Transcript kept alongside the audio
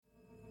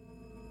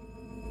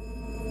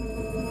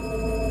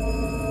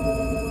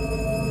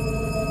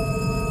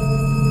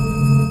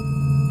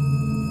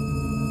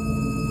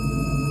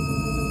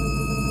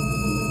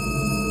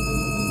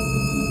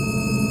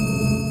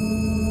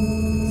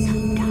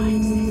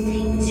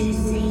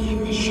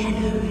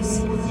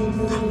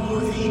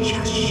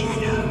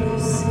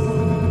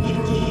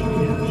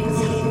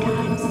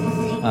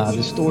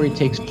The story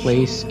takes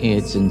place.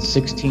 It's in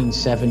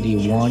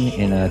 1671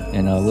 in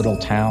a little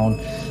town,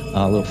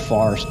 a little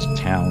forest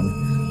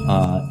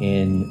town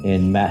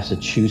in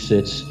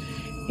Massachusetts,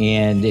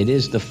 and it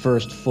is the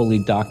first fully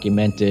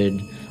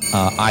documented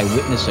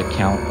eyewitness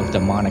account of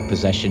demonic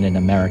possession in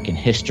American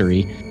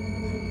history.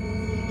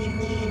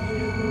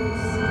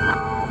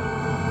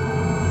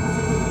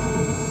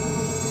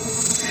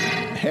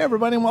 Hey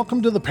everybody, and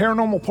welcome to the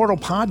Paranormal Portal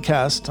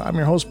Podcast. I'm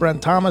your host,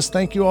 Brent Thomas.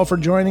 Thank you all for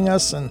joining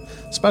us, and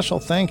special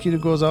thank you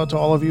goes out to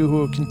all of you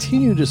who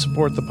continue to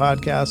support the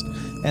podcast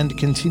and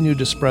continue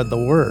to spread the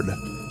word.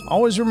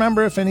 Always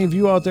remember, if any of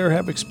you out there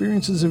have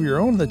experiences of your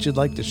own that you'd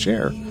like to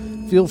share,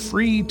 feel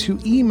free to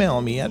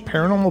email me at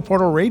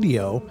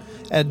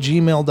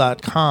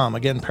paranormalportalradio@gmail.com.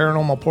 Again,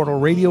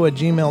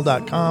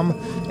 paranormalportalradio@gmail.com,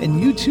 and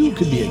you too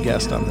could be a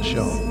guest on the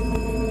show.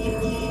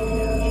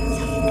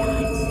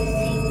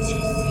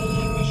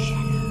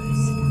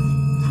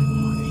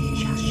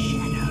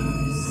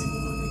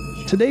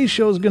 Today's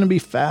show is going to be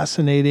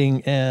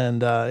fascinating,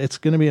 and it's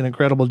going to be an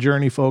incredible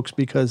journey, folks,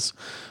 because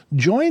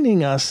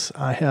joining us,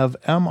 I have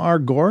M.R.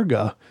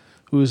 Gorga,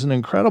 who is an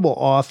incredible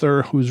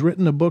author who's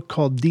written a book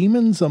called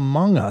Demons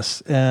Among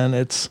Us, and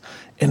it's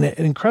an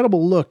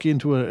incredible look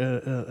into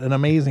an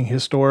amazing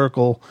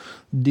historical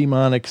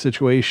demonic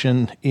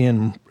situation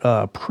in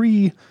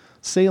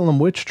pre-Salem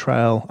witch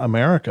trial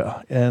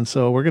America. And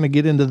so we're going to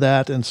get into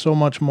that and so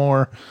much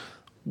more.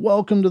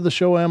 Welcome to the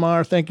show,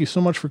 M.R. Thank you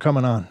so much for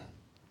coming on.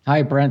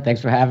 Hi, Brent.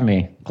 Thanks for having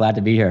me. Glad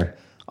to be here.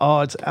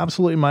 Oh, it's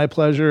absolutely my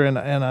pleasure, and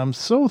I'm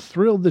so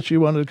thrilled that you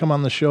wanted to come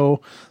on the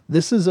show.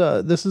 This is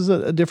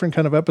a different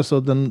kind of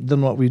episode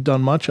than what we've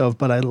done much of,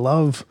 but I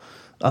love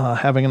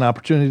having an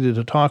opportunity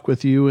to talk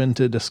with you and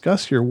to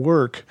discuss your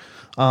work.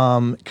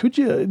 Could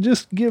you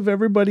just give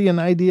everybody an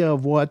idea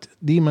of what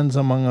Demons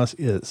Among Us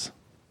is?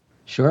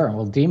 Sure.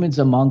 Well, Demons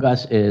Among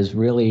Us is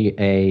really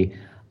a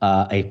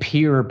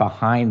peer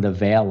behind the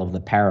veil of the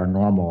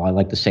paranormal. I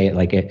like to say it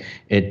like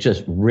it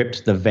just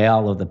rips the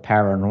veil of the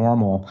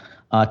paranormal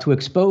to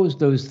expose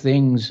those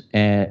things,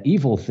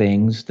 evil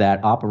things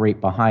that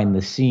operate behind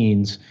the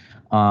scenes.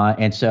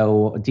 And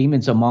so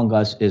Demons Among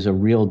Us is a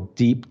real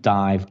deep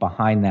dive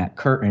behind that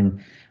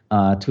curtain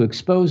to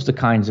expose the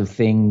kinds of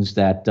things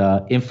that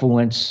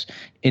influence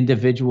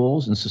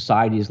individuals and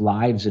society's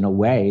lives in a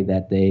way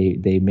that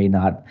they may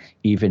not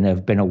even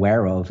have been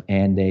aware of,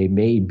 and they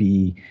may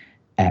be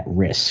at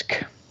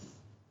risk.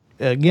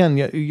 Again,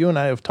 you and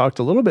I have talked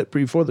a little bit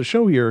before the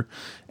show here,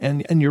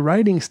 and your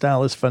writing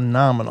style is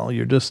phenomenal.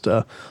 You're just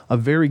a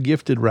very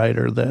gifted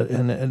writer,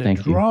 and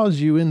it draws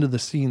you into the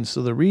scene.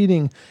 So the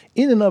reading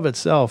in and of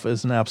itself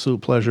is an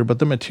absolute pleasure, but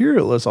the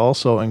material is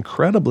also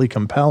incredibly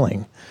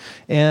compelling.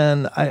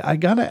 And I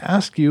got to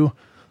ask you,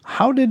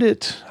 how did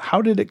it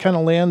kind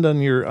of land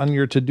on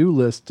your to-do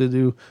list to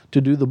do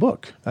the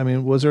book? I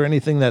mean, was there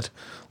anything that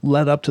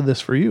led up to this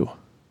for you?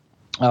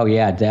 Oh,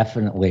 yeah,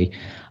 definitely.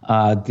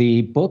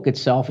 The book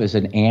itself is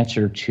an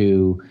answer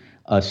to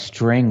a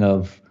string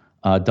of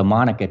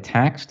demonic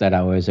attacks that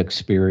I was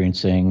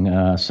experiencing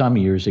some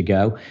years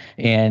ago.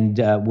 And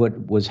what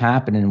was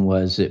happening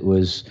was it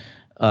was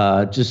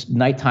just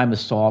nighttime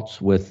assaults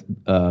with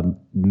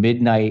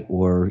midnight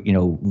or,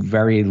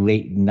 very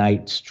late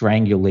night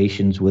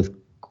strangulations with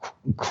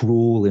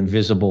cruel,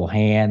 invisible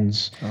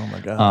hands. Oh, my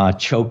God.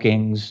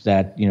 Chokings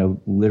that,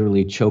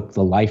 literally choke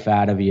the life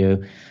out of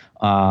you.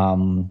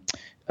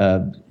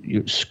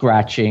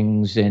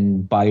 Scratchings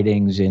and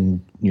bitings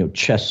and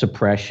chest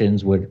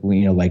suppressions with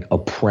like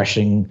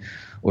oppressing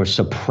or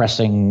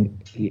suppressing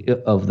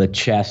of the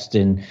chest,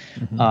 and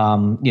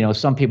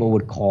some people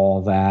would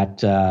call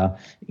that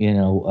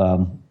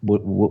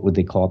what would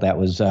they call that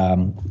was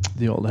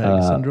the old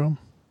hag syndrome.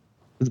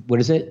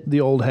 What is it?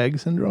 The old hag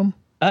syndrome.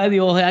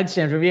 The old hag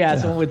syndrome. Yeah,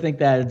 someone would think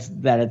that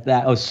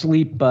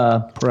sleep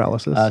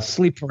paralysis.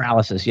 Sleep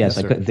paralysis. Yes,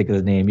 I couldn't think of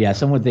the name. Yeah,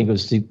 someone would think it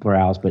was sleep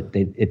paralysis, but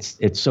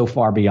it's so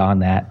far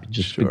beyond that,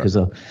 just because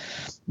of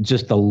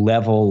just the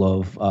level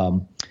of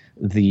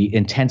the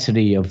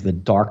intensity of the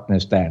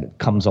darkness that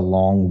comes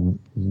along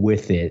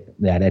with it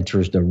that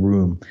enters the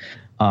room.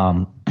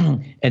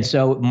 And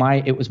so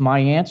it was my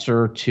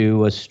answer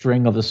to a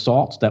string of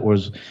assaults that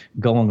was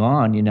going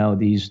on.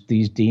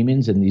 These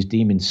demons and these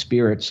demon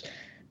spirits,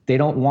 they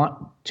don't want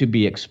to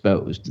be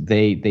exposed.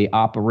 They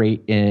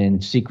operate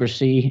in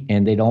secrecy,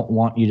 and they don't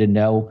want you to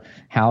know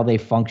how they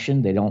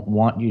function. They don't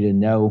want you to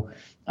know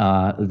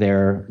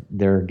their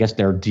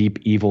deep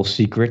evil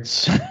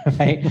secrets,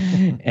 right?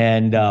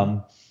 And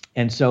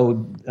so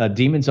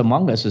Demons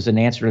Among Us is an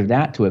answer to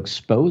that, to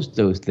expose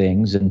those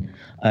things, and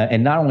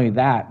not only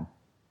that.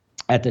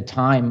 At the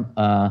time,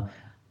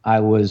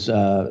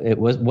 it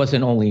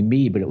wasn't only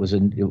me, but it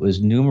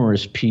was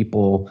numerous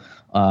people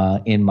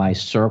in my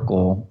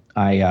circle.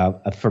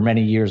 For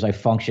many years I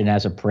functioned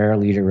as a prayer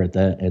leader at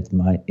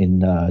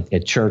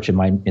church in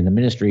the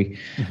ministry,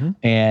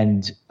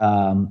 and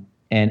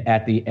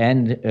at the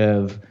end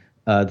of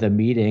the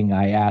meeting,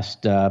 I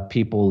asked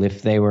people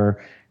if they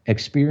were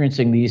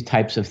experiencing these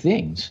types of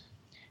things,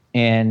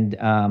 and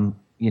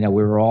we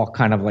were all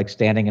kind of like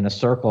standing in a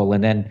circle,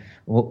 and then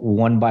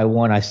one by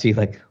one, I see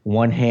like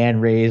one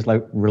hand raised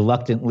like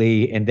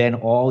reluctantly, and then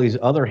all these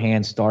other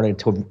hands started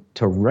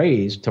to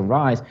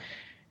rise.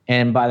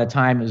 And by the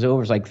time it was over, it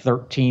was like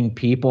 13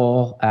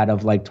 people out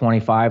of like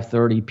 25,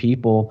 30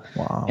 people.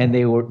 Wow. And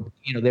they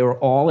were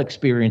all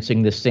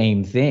experiencing the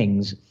same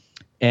things.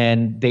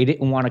 And they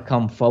didn't want to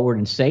come forward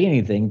and say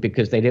anything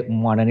because they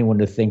didn't want anyone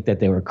to think that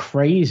they were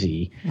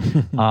crazy.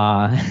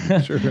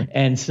 Sure.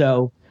 And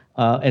so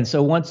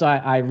once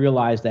I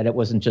realized that it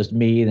wasn't just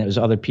me and it was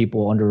other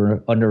people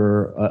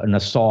under an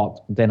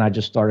assault, then I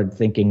just started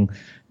thinking,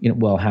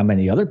 well, how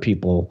many other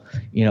people,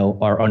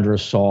 are under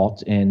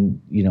assault and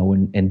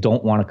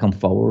don't want to come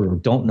forward or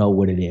don't know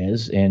what it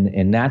is.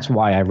 And that's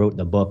why I wrote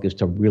the book, is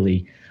to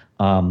really,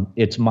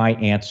 it's my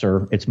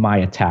answer. It's my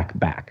attack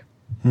back.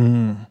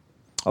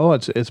 Oh,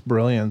 it's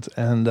brilliant.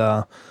 And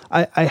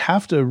I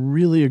have to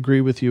really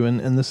agree with you.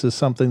 And this is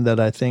something that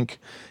I think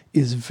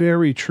is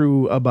very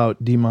true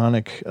about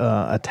demonic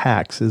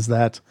attacks, is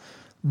that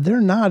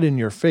they're not in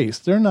your face.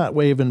 They're not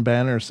waving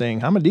banners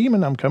saying, I'm a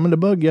demon, I'm coming to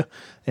bug you,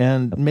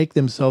 and make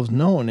themselves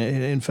known.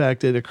 In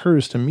fact, it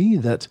occurs to me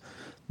that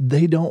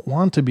they don't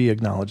want to be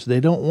acknowledged. They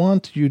don't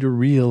want you to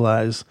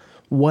realize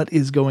what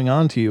is going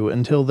on to you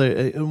until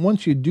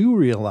once you do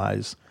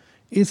realize,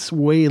 it's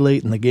way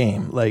late in the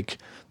game. Like,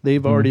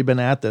 they've already been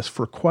at this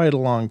for quite a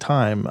long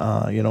time,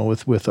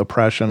 with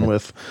oppression,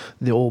 with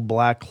the old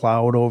black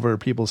cloud over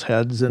people's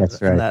heads, and, That's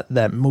right. and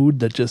that mood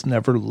that just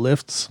never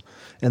lifts,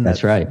 and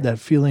That's right. that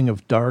feeling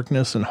of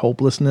darkness and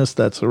hopelessness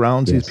that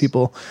surrounds these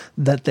people,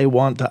 that they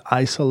want to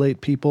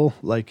isolate people,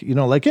 like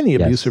any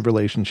abusive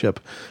relationship,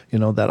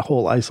 that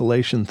whole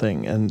isolation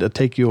thing, and to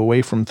take you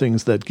away from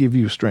things that give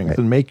you strength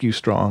and make you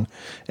strong.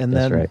 And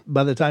then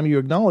by the time you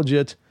acknowledge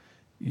it,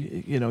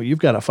 you've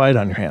got a fight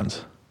on your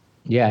hands.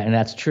 Yeah, and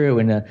that's true.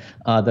 And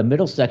the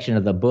middle section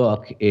of the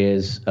book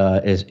is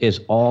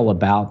all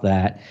about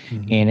that,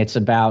 and it's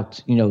about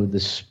the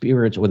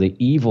spirits, or the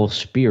evil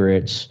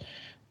spirits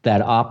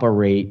that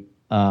operate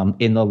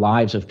in the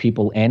lives of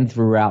people and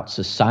throughout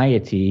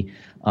society.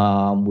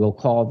 We'll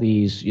call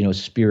these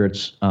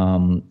spirits,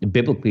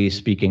 biblically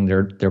speaking,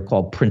 they're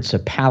called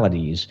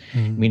principalities,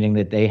 meaning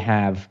that they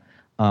have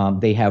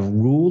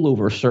rule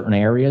over certain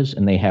areas,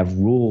 and they have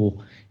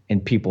rule in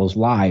people's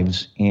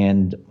lives.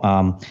 And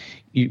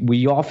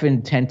we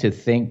often tend to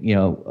think,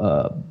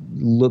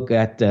 look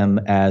at them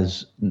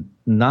as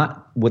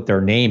not what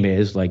their name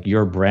is, like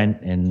you're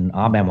Brent and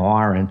I'm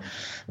MR,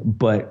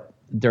 but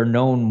they're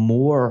known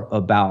more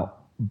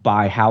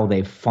by how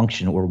they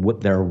function or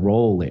what their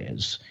role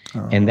is.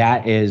 And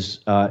that is,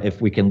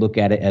 if we can look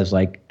at it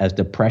as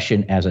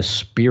depression as a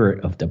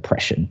spirit of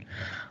depression,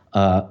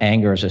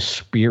 anger as a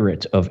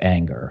spirit of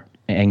anger,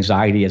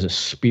 anxiety as a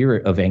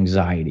spirit of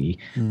anxiety,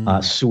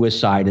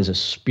 suicide as a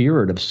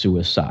spirit of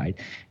suicide,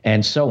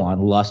 and so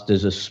on. Lust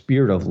is a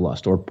spirit of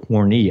lust, or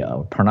pornea,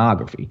 or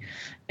pornography.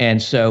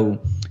 And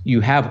so you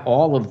have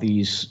all of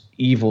these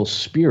evil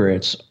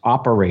spirits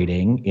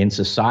operating in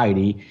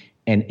society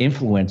and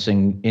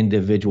influencing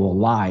individual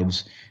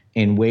lives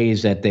in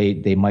ways that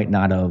they might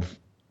not have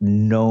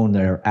known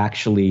they're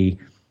actually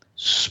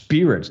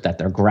spirits that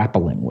they're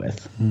grappling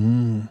with.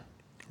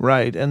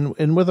 Right.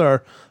 And with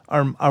our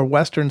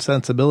Western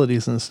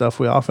sensibilities and stuff,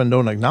 we often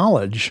don't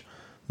acknowledge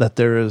that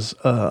there is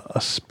a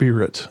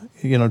spirit,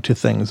 to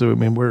things. I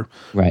mean,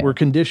 we're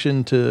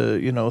conditioned to,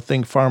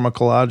 think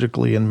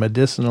pharmacologically and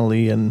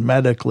medicinally and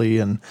medically,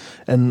 and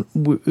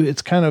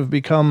it's kind of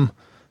become,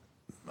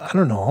 I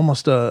don't know,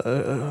 almost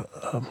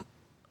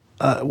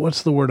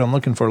what's the word I'm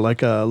looking for?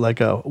 Like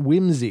a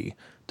whimsy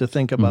to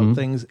think about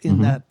things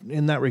in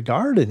that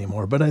regard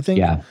anymore. But I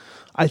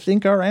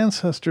think our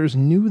ancestors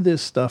knew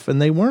this stuff, and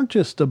they weren't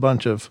just a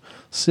bunch of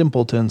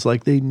simpletons.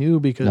 Like, they knew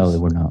because they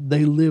were not.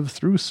 They lived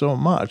through so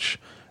much,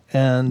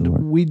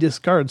 and we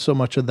discard so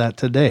much of that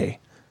today.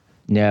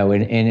 No,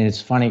 and it's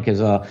funny because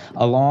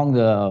along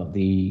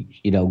the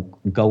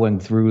going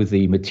through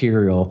the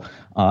material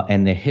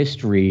and the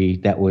history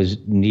that was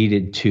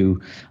needed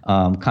to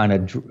kind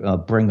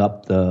of bring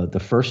up the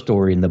first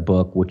story in the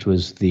book, which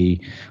was the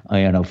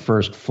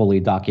first fully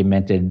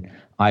documented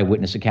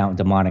eyewitness account of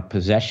demonic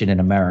possession in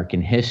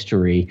American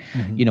history.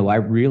 I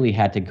really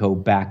had to go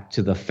back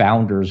to the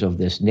founders of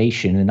this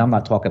nation, and I'm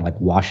not talking like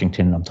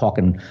Washington. I'm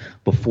talking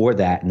before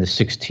that in the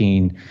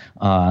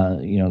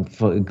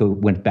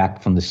went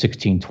back from the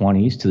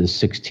 1620s to the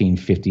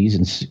 1650s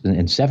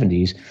and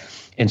 70s,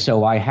 and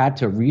so I had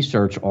to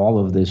research all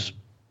of this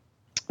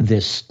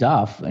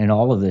stuff and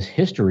all of this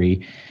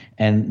history,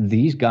 and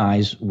these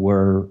guys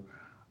were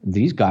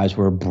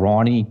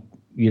brawny.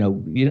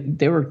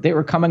 They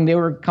were coming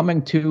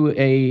to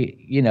a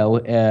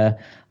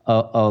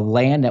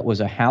land that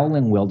was a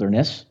howling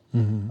wilderness.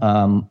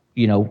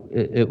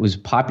 It was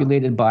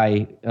populated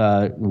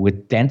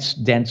with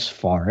dense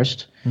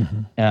forest,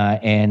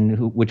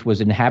 and which was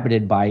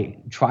inhabited by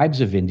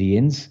tribes of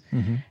Indians.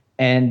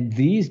 And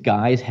these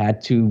guys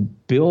had to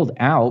build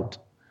out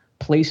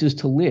places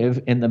to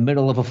live in the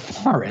middle of a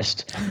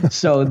forest.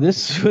 So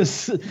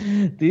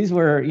these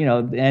were,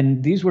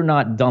 and these were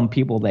not dumb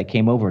people that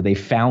came over. They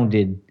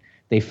founded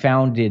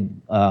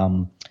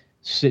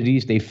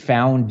cities. They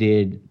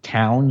founded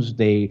towns.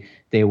 They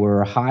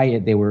were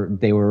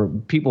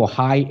people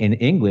high in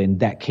England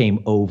that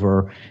came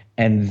over,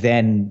 and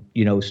then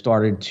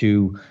started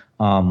to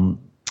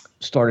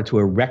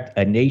erect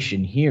a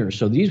nation here.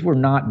 So these were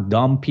not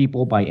dumb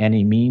people by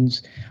any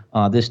means.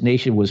 This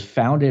nation was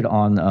founded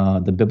on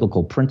the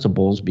biblical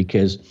principles,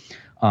 because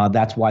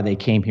that's why they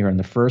came here in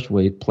the first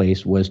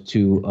place, was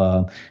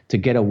to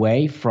get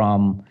away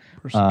from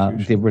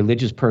the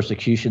religious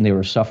persecution they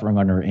were suffering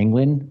under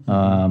England,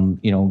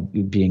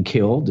 being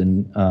killed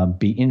and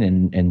beaten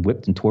and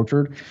whipped and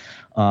tortured,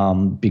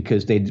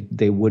 because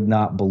they would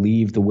not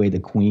believe the way the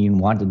Queen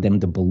wanted them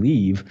to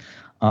believe.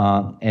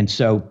 And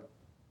so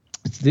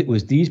it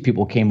was these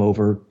people came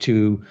over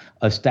to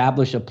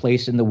establish a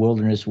place in the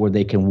wilderness where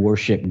they can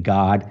worship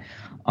God.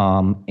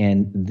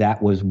 And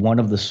that was one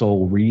of the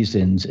sole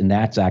reasons, and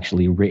that's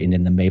actually written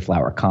in the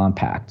Mayflower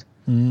Compact.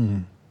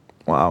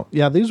 Wow.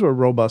 Yeah, these were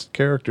robust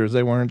characters.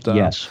 They weren't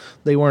yes.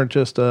 They weren't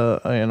just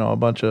a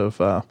bunch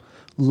of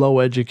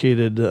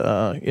low-educated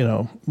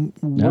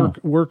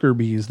worker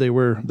bees. They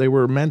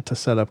were meant to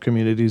set up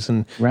communities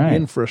and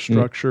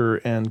infrastructure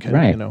and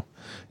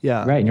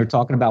yeah. Right. And you're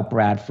talking about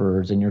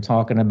Bradfords, and you're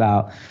talking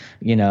about,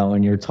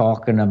 and you're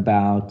talking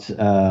about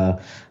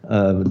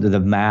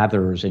the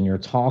Mathers, and you're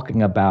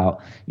talking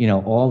about,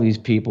 all these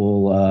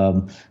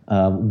people,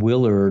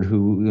 Willard,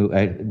 who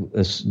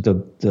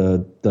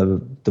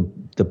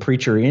the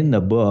preacher in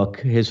the book,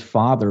 his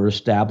father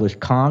established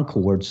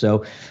Concord.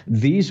 So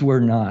these were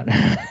not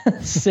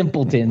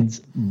simpletons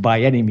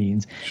by any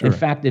means. Sure. In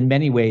fact, in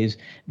many ways,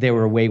 they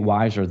were way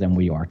wiser than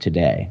we are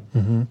today.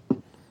 Mm-hmm.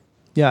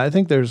 Yeah, I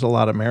think there's a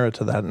lot of merit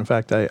to that. In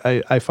fact,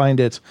 I find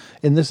it,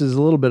 and this is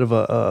a little bit of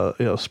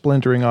a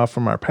splintering off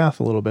from our path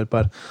a little bit,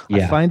 but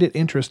I find it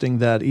interesting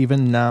that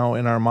even now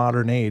in our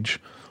modern age,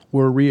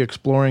 we're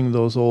re-exploring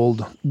those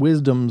old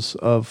wisdoms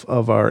of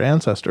our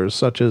ancestors,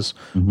 such as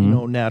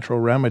natural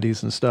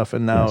remedies and stuff.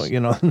 And now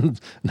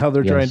now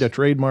they're trying to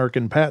trademark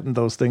and patent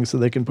those things so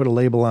they can put a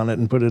label on it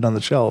and put it on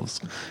the shelves.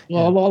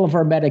 Well, all of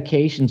our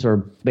medications are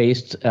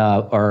based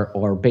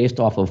based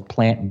off of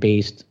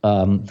plant-based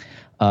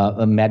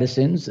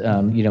medicines,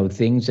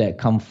 things that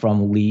come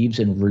from leaves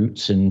and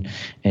roots and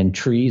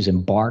trees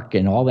and bark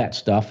and all that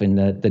stuff. And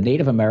the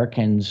Native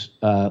Americans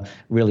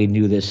really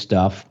knew this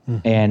stuff.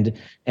 Mm-hmm.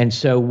 And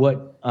so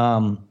what,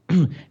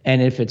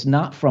 and if it's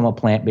not from a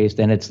plant-based,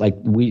 then it's like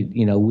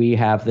we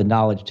have the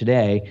knowledge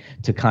today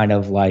to kind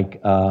of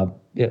like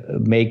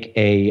make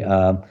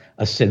a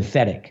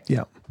synthetic.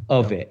 Yeah.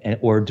 Of it,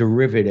 or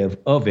derivative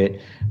of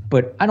it.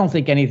 But I don't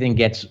think anything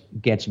gets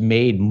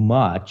made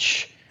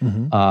much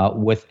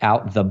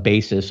without the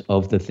basis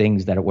of the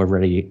things that were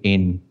already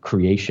in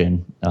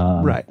creation,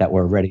 that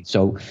were ready.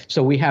 So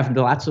we have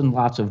lots and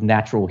lots of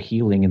natural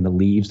healing in the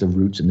leaves, the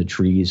roots, and the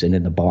trees, and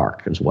in the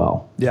bark as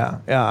well. Yeah,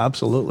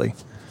 absolutely.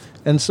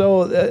 And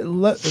so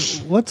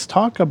let's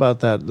talk about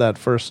that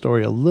first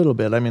story a little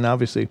bit. I mean,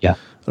 obviously, I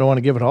don't want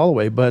to give it all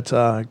away, but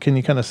can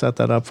you kind of set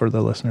that up for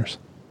the listeners?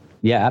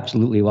 Yeah,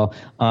 absolutely. Well,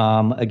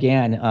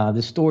 again,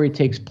 the story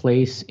takes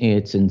place.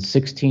 It's in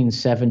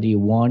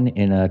 1671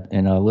 in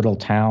a little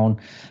town,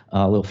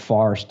 a little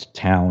forest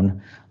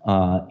town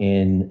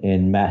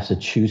in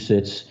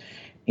Massachusetts,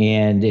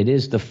 and it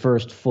is the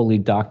first fully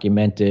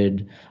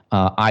documented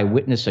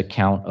eyewitness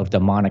account of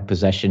demonic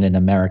possession in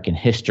American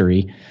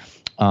history.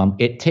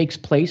 It takes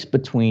place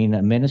between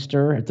a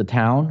minister at the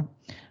town.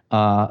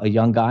 A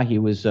young guy. He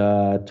was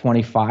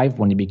 25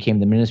 when he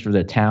became the minister of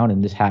the town,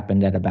 and this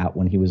happened at about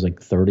when he was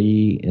like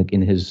 30,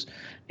 in his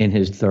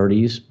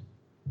 30s.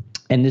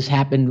 And this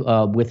happened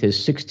with his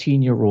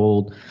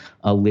 16-year-old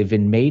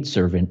live-in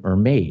maidservant or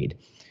maid,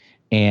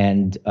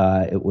 and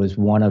it was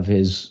one of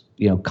his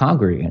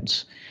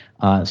congregants.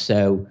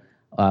 So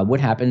what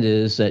happened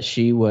is that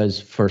she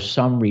was, for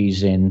some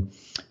reason,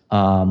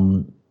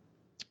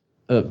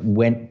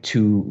 went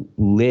to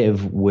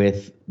live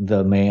with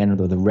the man, or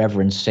the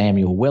Reverend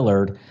Samuel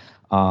Willard.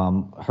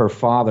 Her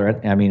father,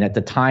 I mean, at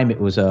the time it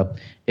was a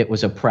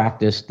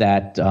practice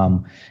that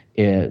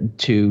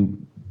to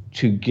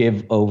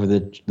give over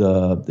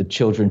the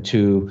children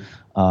to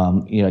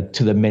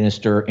the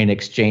minister in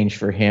exchange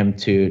for him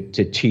to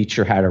teach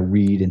her how to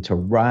read and to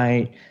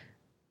write.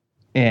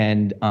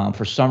 And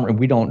for some reason,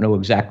 we don't know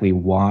exactly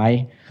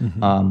why,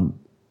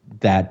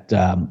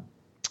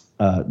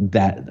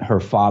 that her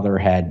father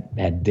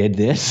had did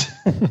this,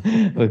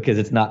 because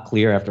it's not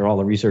clear. After all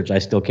the research, I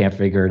still can't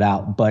figure it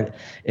out. But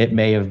it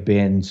may have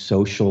been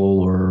social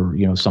or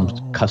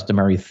some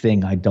customary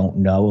thing I don't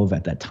know of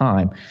at that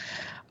time.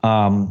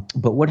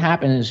 But what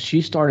happened is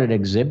she started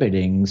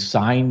exhibiting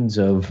signs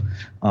of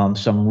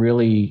some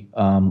really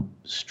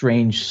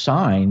strange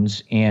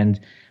signs, and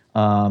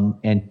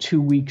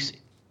 2 weeks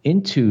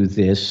into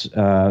this,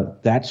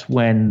 that's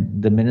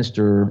when the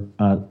minister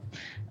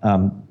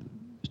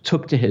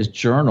took to his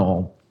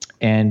journal,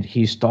 and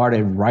he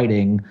started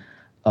writing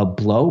a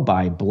blow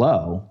by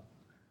blow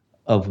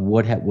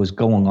was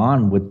going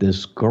on with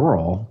this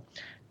girl,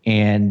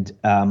 and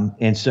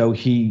so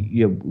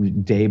he,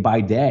 day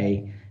by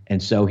day,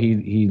 and so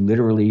he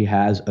literally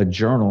has a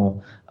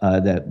journal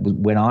that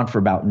went on for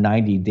about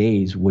 90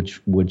 days,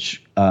 which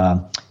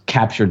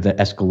captured the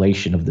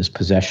escalation of this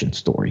possession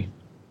story.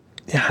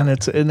 Yeah, and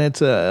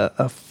it's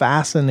a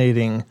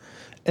fascinating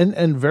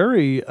and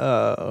very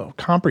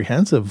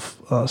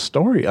comprehensive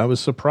story. I was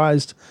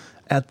surprised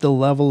at the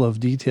level of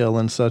detail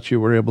and such you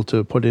were able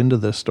to put into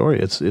this story.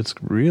 It's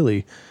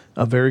really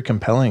a very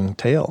compelling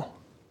tale.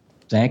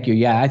 Thank you.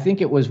 Yeah, I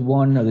think it was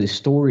one of the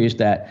stories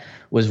that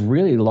was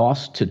really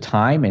lost to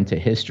time and to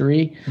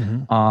history.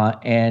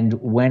 And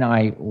when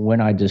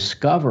I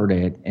discovered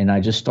it, and I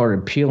just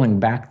started peeling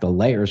back the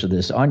layers of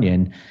this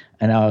onion,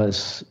 and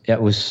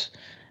it was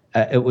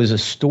a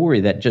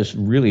story that just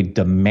really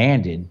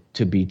demanded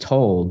to be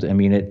told. I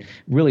mean, it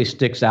really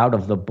sticks out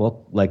of the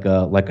book like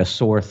a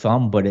sore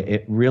thumb, but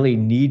it really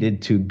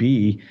needed to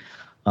be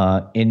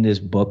in this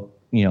book,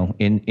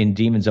 in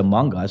Demons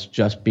Among Us,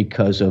 just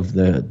because of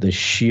the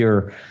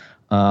sheer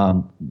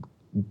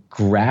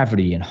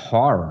gravity and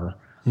horror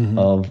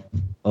of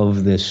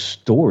this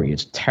story.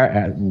 It's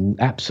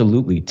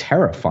absolutely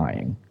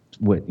terrifying.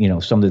 What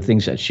some of the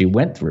things that she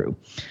went through.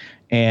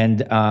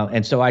 And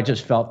so I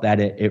just felt that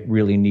it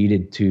really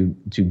needed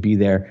to be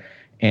there.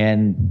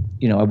 And,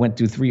 I went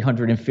through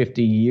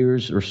 350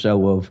 years or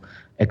so of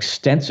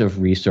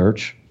extensive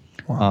research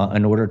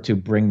in order to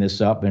bring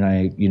this up. And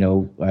I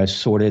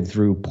sorted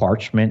through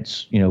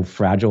parchments,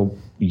 fragile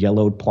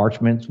yellowed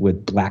parchments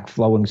with black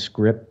flowing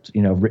script,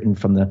 written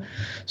from the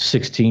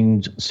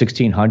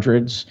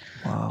 1600s.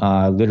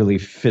 Literally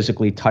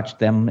physically touched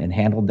them and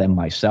handled them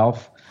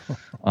myself.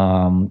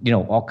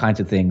 All kinds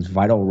of things,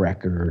 vital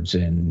records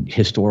and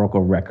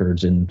historical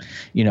records. And,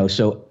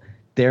 so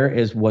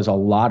there was a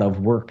lot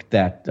of work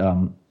that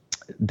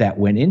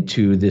went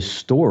into this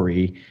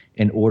story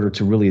in order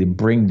to really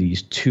bring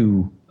these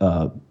two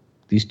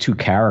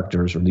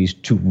characters, or these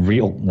two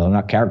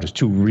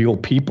real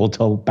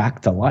people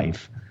back to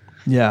life.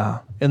 Yeah.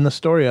 And the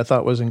story I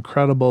thought was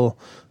incredible,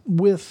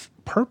 with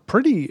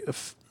pretty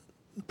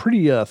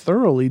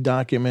thoroughly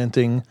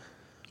documenting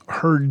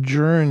her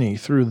journey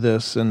through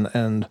this,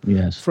 and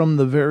yes, from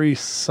the very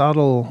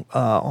subtle,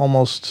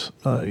 almost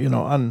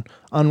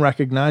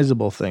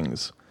unrecognizable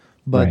things,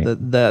 but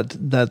right,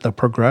 that the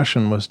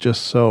progression was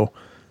just so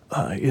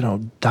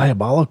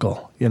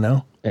diabolical.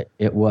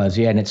 It was,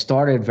 yeah, and it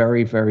started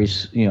very, very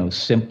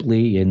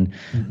simply, and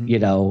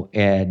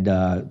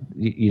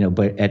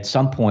but at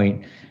some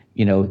point,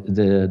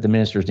 the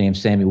minister's name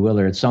Samuel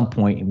Willard. At some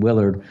point,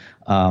 Willard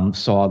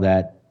saw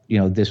that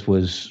this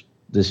was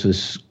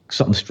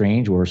something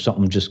strange, or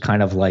something just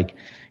kind of like,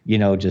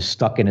 just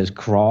stuck in his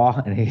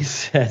craw. And he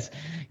says,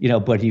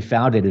 but he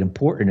found it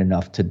important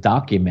enough to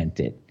document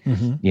it,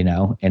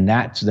 and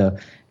that's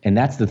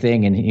the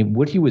thing. And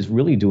what he was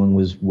really doing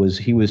was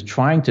he was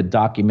trying to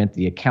document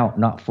the account,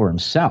 not for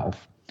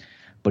himself,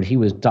 but he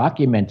was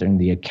documenting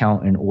the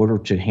account in order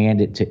to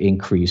hand it to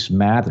Increase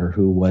Mather,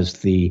 who was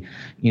the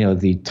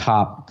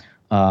top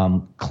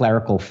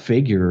clerical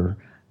figure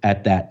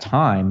at that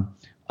time,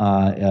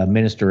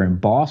 minister in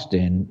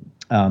Boston.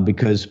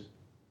 Because,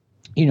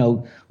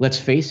 let's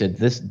face it,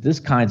 this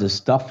kinds of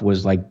stuff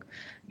was like,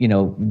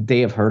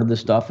 they have heard of the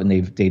stuff, and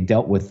they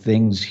dealt with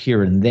things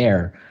here and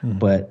there.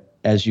 But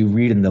as you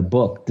read in the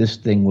book, this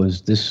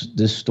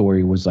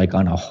story was like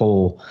on a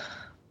whole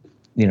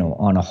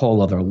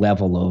other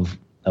level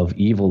of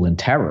evil and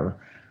terror.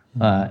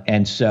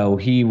 And so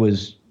he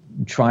was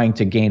trying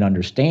to gain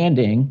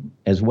understanding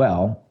as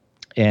well.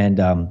 And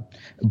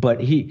when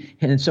he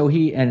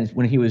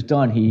was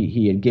done,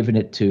 he had given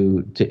it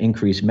to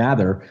Increase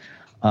Mather,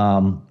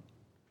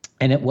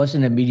 and it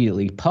wasn't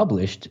immediately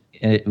published.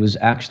 It was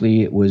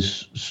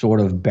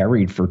sort of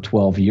buried for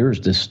 12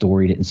 years. This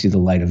story didn't see the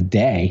light of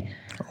day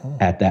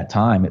at that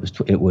time.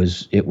 It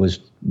was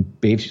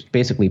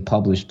basically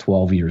published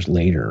 12 years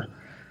later.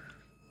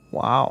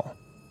 Wow.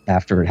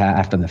 After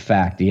the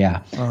fact,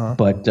 yeah.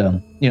 But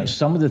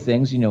some of the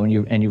things, and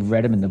you've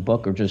read them in the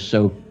book, are just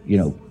so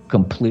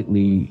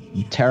completely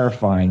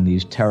terrifying.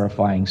 These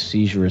terrifying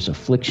seizurous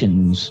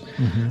afflictions.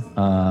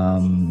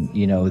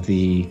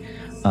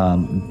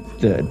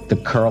 The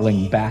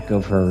curling back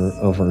of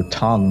her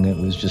tongue. It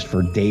was just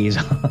for days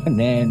on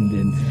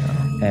end,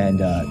 and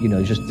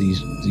just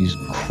these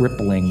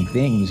crippling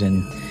things.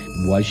 And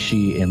was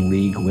she in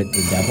league with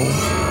the devil?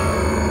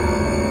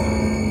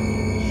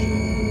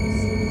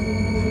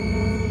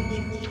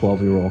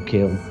 12-year-old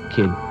kid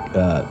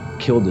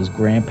killed his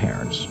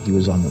grandparents. He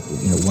was on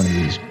one of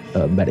these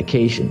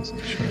medications.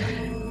 Sure.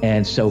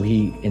 And so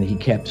he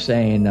kept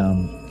saying,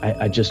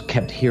 I just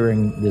kept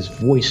hearing this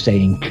voice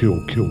saying,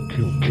 kill, kill,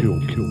 kill, kill,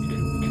 kill, kill,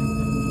 kill.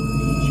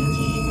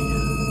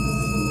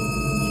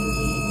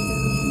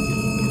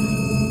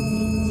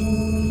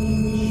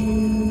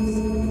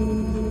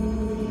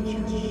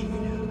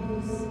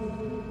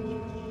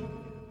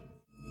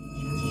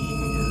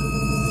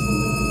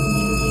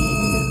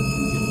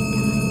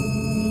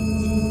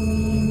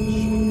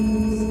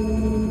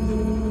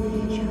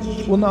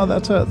 Well, no,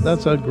 that's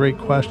a great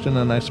question,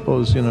 and I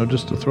suppose,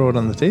 just to throw it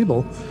on the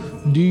table,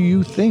 do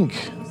you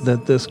think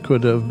that this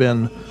could have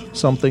been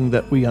something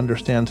that we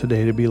understand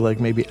today to be like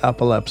maybe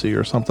epilepsy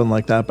or something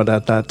like that, but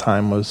at that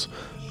time was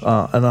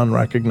an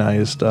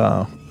unrecognized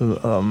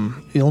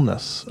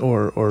illness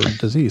or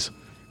disease?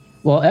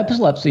 Well,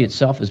 epilepsy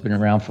itself has been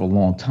around for a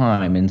long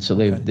time, and so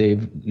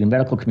the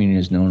medical community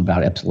has known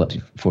about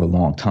epilepsy for a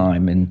long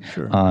time, and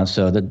Sure.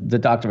 So the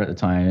doctor at the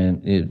time,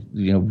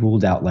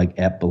 ruled out like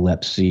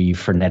epilepsy,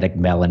 frenetic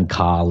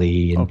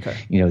melancholy,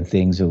 and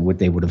things of what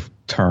they would have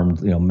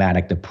termed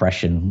manic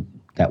depression.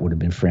 That would have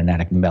been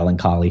frenetic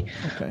melancholy.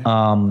 Okay.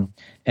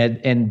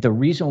 And the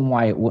reason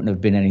why it wouldn't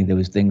have been any of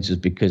those things is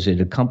because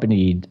it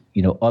accompanied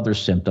other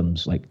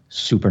symptoms like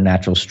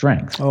supernatural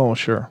strength. Oh,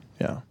 sure.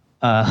 Yeah.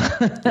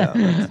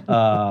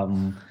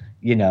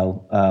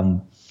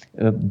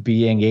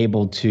 Being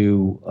able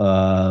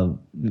to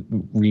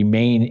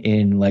remain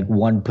in like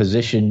one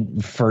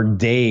position for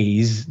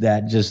days,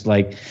 that just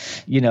like,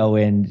 so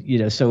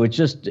it's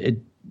just,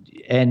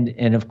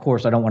 and of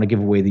course I don't want to give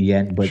away the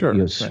end, but sure,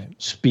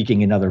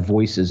 speaking in other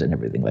voices and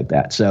everything like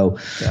that. So,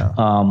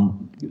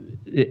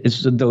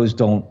 those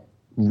don't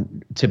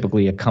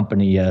typically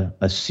accompany a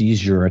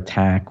seizure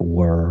attack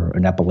or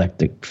an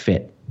epileptic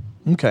fit.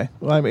 Okay.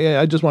 Well, I mean,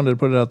 I just wanted to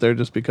put it out there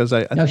just because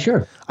I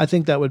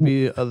think that would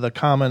be the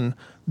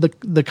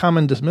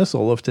common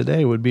dismissal of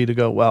today would be to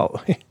go,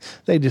 well,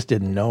 they just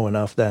didn't know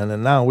enough then,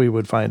 and now we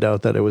would find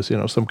out that it was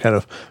some kind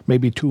of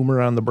maybe tumor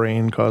on the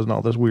brain causing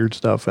all this weird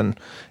stuff and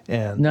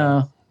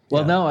no.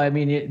 Well, no, I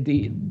mean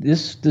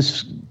this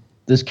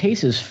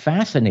case is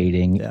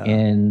fascinating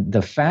in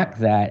the fact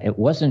that it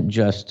wasn't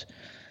just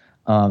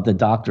the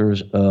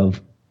doctors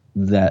of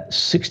that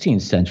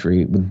 16th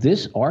century.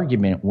 This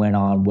argument went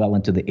on well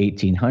into the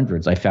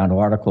 1800s. I found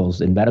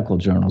articles in medical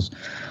journals,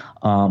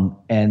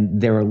 and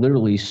they were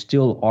literally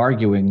still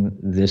arguing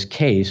this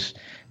case,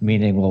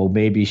 meaning, well,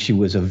 maybe she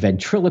was a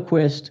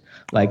ventriloquist.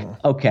 Like,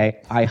 okay,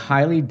 I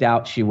highly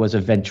doubt she was a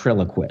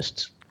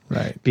ventriloquist.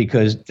 Right.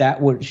 Because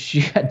she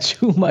had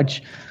too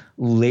much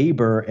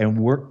labor and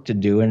work to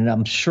do, and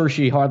I'm sure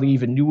she hardly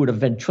even knew what a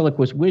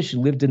ventriloquist was. She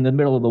lived in the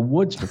middle of the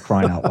woods, for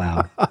crying out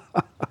loud.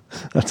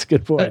 That's a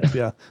good point.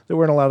 Yeah, there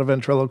weren't a lot of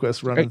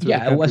ventriloquists running through.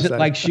 Yeah, it wasn't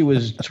like she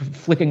was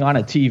flicking on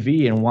a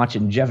TV and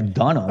watching Jeff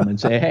Dunham and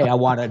say, "Hey, I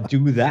want to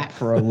do that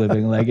for a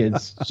living." Like,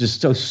 it's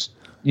just so,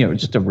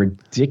 just a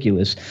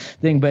ridiculous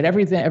thing. But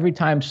every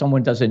time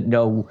someone doesn't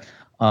know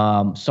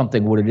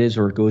something what it is,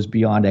 or it goes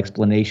beyond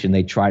explanation,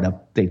 they try to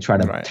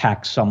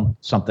tack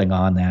something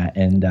on that,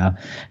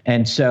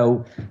 and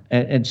so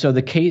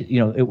the case,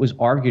 it was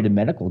argued in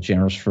medical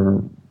journals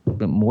for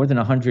more than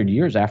 100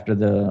 years after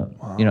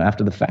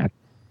after the fact.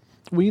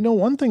 Well,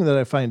 one thing that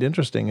I find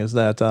interesting is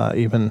that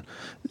even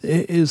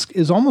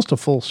is almost a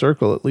full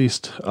circle. At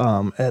least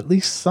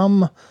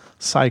some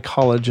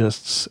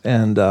psychologists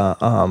and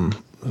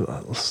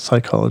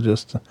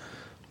psychologists.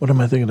 What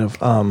am I thinking of?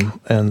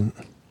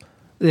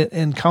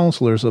 And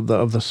counselors of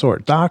the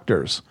sort,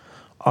 doctors,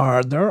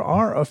 there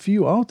are a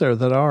few out there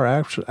that are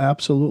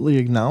absolutely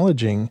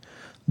acknowledging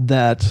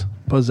that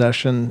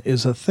possession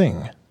is a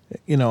thing,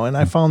 and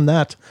I found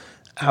that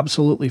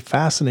absolutely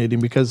fascinating,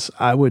 because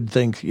I would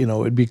think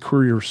it'd be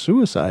career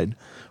suicide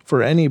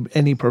for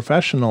any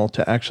professional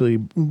to actually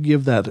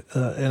give that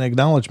an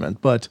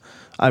acknowledgement. But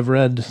I've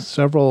read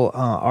several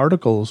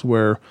articles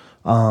where.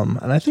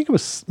 And I think it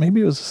was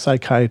a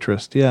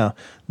psychiatrist,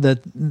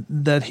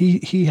 that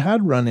he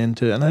had run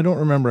into, and I don't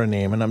remember a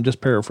name, and I'm just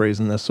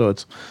paraphrasing this, so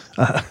it's,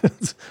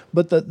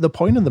 but the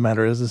point of the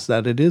matter is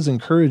that it is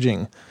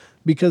encouraging,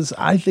 because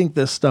I think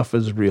this stuff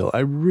is real. I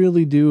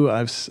really do.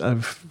 I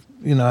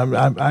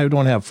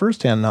don't have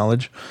firsthand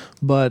knowledge,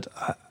 but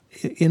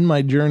in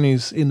my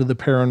journeys into the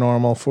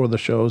paranormal for the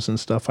shows and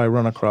stuff, I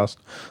run across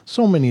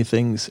so many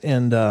things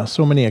and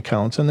so many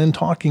accounts, and then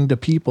talking to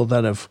people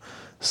that have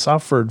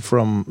suffered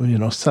from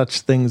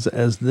such things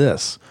as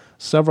this,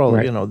 several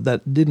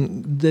that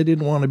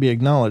didn't want to be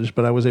acknowledged,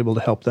 but I was able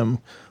to help them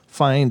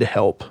find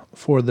help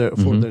for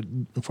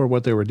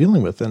what they were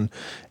dealing with,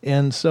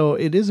 and so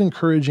it is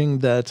encouraging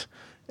that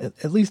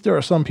at least there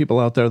are some people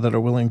out there that are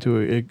willing to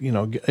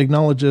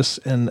acknowledge this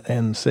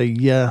and say,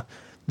 yeah,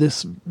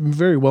 this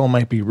very well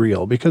might be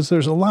real, because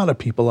there's a lot of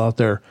people out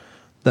there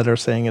that are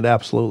saying it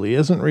absolutely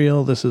isn't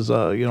real. This is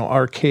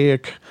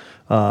archaic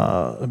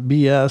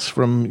BS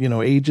from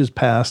ages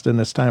past, and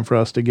it's time for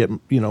us to get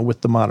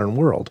with the modern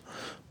world.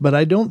 But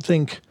I don't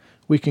think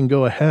we can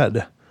go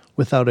ahead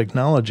without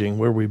acknowledging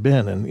where we've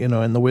been,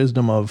 and the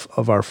wisdom of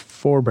our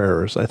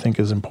forebears, I think,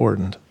 is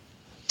important.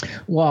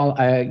 Well,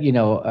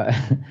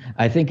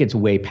 I think it's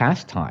way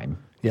past time.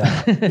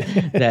 Yeah,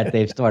 that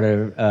they've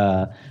started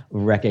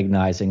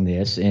recognizing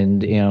this,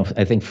 and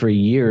I think for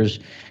years,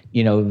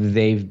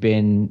 they've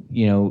been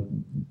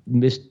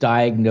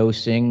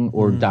misdiagnosing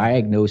or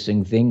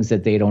diagnosing things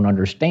that they don't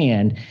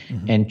understand,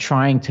 and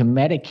trying to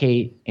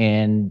medicate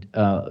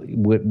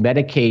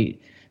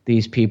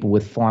these people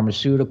with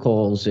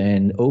pharmaceuticals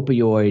and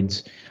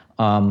opioids,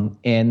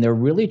 and they're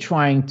really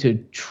trying to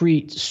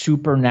treat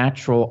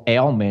supernatural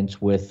ailments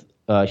with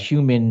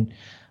human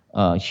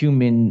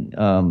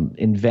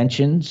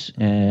inventions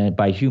and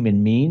by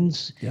human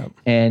means. Yep.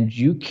 And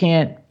you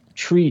can't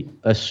treat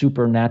a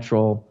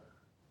supernatural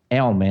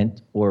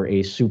ailment or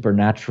a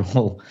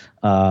supernatural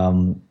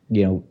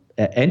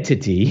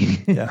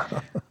entity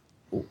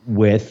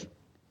with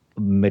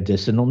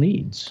medicinal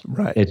needs.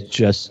 Right. It's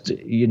just,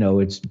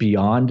 it's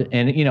beyond,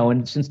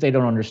 and since they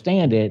don't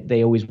understand it,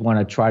 they always want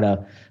to try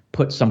to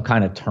put some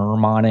kind of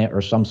term on it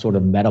or some sort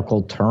of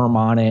medical term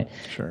on it.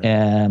 Sure.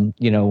 And,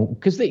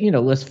 because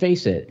let's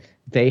face it,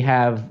 they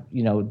have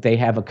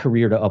a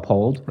career to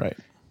uphold. Right.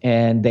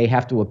 And they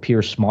have to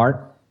appear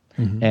smart.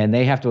 Mm-hmm. And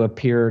they have to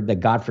appear that,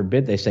 God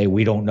forbid, they say,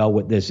 we don't know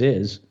what this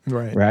is.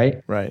 Right.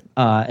 Right. Right.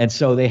 And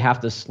so they have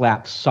to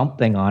slap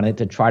something on it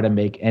to try to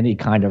make any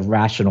kind of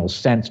rational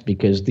sense,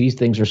 because these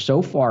things are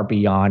so far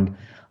beyond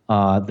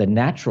the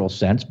natural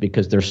sense,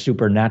 because they're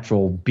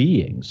supernatural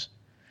beings.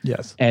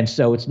 Yes. And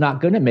so it's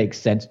not going to make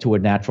sense to a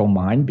natural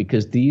mind,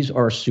 because these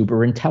are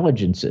super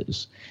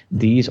intelligences.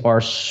 These are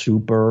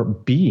super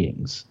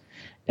beings.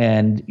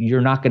 And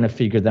you're not going to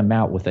figure them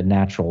out with a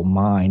natural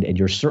mind, and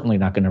you're certainly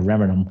not going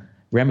to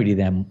remedy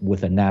them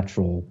with a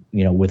natural,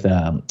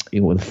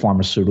 with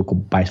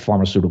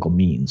pharmaceutical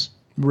means.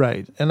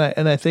 Right. And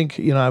I think,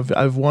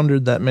 I've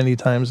wondered that many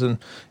times, and,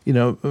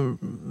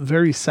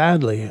 very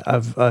sadly,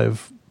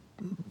 I've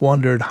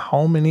wondered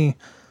how many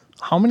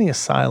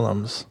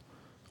asylums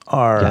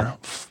are,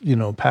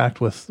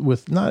 packed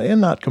with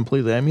not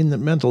completely. I mean, that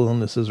mental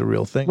illness is a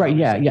real thing. Right.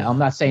 Obviously. Yeah. I'm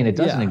not saying it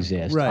doesn't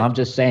exist. Right. I'm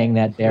just saying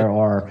that there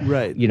are,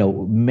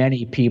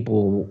 many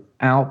people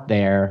out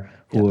there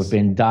who have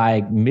been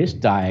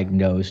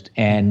misdiagnosed,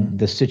 and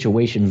the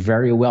situation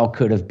very well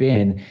could have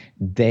been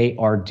they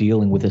are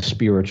dealing with a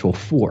spiritual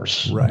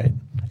force. Right.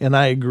 And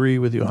I agree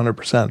with you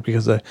 100%,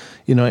 because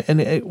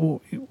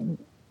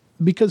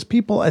because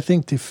people, I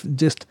think,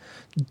 just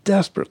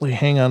desperately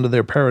hang on to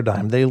their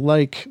paradigm. They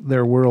like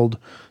their world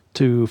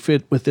to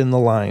fit within the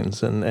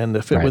lines and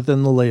to fit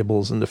within the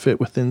labels and to fit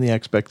within the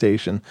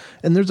expectation.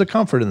 And there's a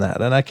comfort in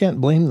that. And I can't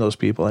blame those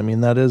people. I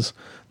mean,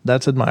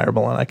 that's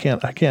admirable, and I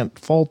can't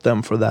fault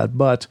them for that.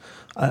 But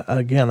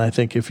again, I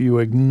think if you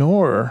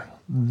ignore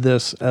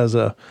this as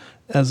a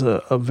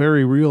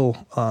very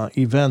real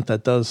event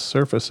that does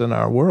surface in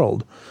our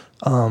world,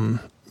 and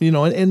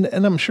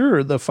I'm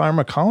sure the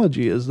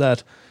pharmacology is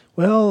that,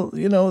 well,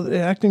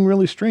 they're acting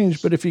really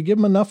strange, but if you give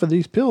them enough of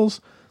these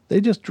pills, they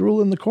just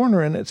drool in the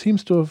corner, and it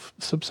seems to have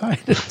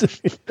subsided.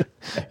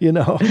 You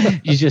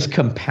just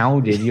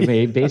compounded. You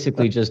may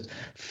basically just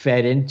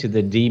fed into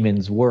the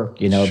demon's work.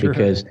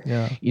 Because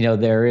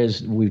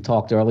we've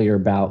talked earlier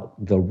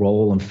about the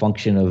role and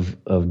function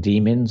of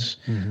demons.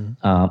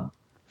 Mm-hmm.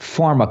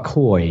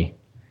 Pharmakoi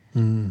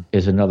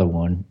is another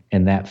one,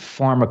 and that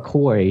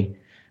pharmakoi.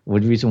 The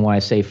reason why I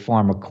say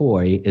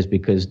pharmakoi is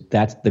because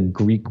that's the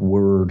Greek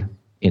word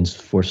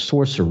for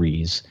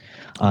sorceries.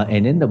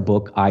 And in the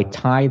book, I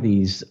tie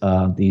these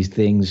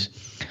things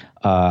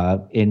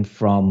in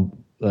from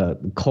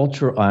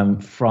culture,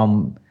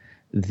 from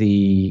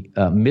the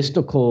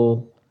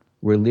mystical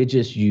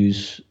religious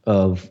use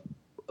of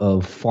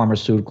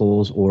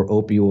pharmaceuticals or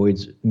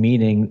opioids,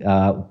 meaning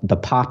the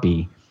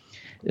poppy.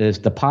 It's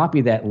the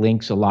poppy that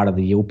links a lot of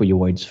the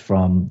opioids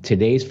from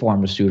today's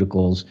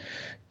pharmaceuticals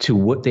to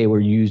what they were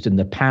used in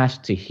the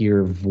past to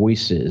hear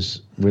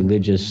voices,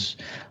 religious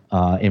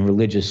in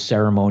religious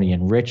ceremony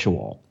and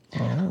ritual.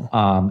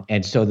 Oh.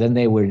 And so then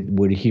they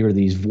would hear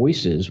these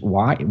voices.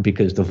 Why?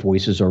 Because the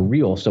voices are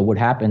real. So what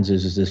happens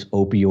is this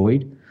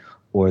opioid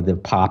or the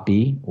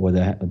poppy or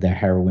the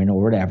heroin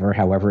or whatever,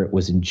 however it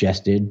was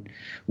ingested,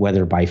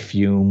 whether by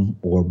fume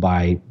or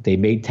they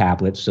made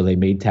tablets, so they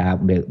made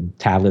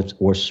tablets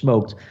or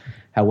smoked.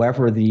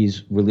 However,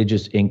 these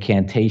religious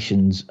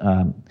incantations,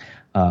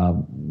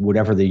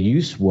 whatever the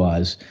use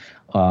was,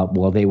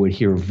 they would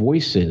hear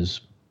voices,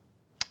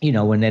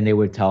 and then they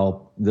would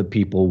tell the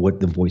people what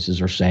the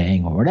voices are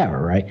saying or whatever,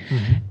 right?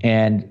 Mm-hmm.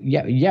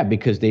 And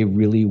because they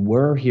really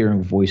were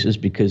hearing voices,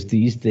 because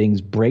these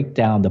things break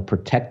down the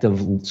protective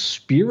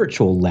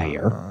spiritual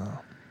layer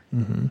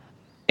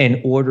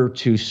in order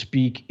to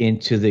speak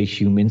into the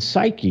human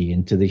psyche,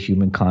 into the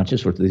human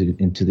conscious, or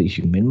into the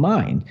human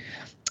mind.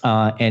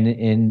 And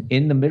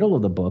in the middle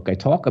of the book, I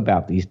talk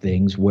about these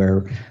things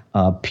where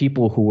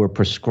people who were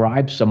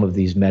prescribed some of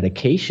these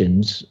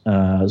medications,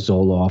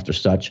 Zoloft or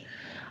such,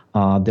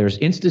 there's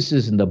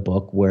instances in the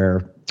book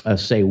where,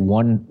 say,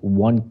 one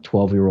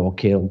 12-year-old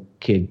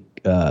kid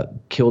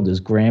killed his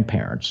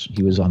grandparents.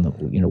 He was on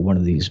one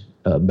of these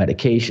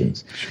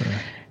medications, sure.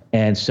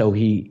 And so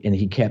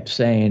he kept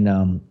saying,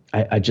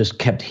 I just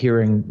kept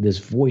hearing this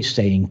voice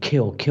saying,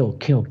 kill, kill,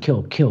 kill,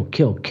 kill, kill,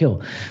 kill,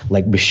 kill,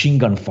 like machine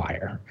gun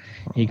fire.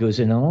 He goes,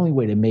 and the only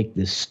way to make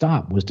this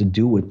stop was to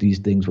do what these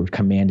things were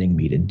commanding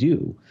me to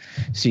do.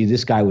 See,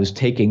 this guy was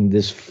taking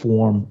this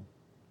form,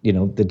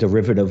 the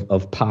derivative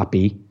of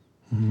poppy,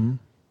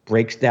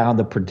 breaks down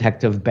the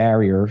protective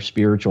barrier,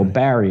 spiritual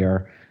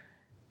barrier,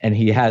 and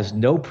he has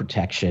no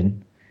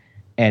protection.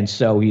 And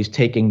so he's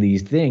taking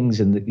these things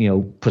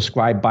and,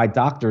 prescribed by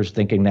doctors,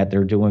 thinking that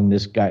they're doing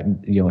this guy,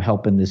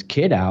 helping this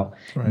kid out.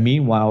 Right.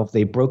 Meanwhile, if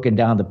they've broken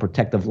down the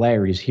protective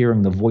layer, he's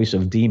hearing the voice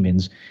of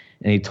demons,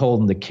 and he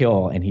told him to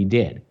kill, and he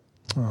did.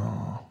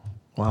 Oh,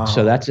 wow.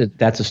 So that's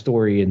a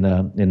story in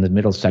the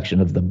middle section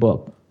of the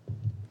book.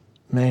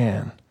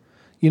 Man.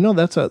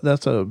 That's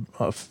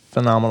a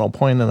phenomenal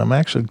point, and I'm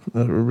actually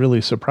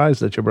really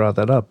surprised that you brought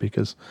that up,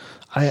 because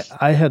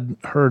I had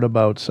heard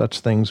about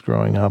such things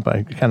growing up.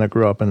 I kind of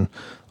grew up in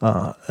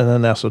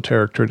an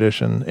esoteric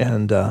tradition,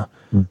 and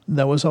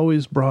that was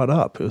always brought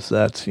up, is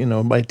that,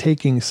 by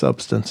taking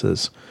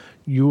substances,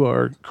 you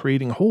are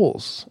creating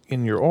holes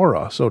in your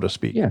aura, so to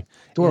speak. Yeah,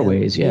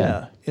 doorways,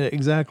 yeah,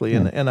 exactly.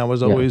 Yeah. And I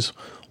was always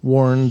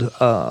warned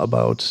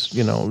about,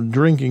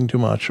 drinking too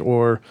much,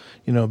 or,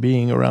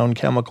 being around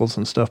chemicals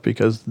and stuff,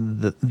 because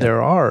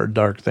there are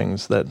dark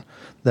things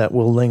that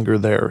will linger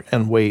there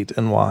and wait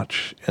and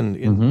watch.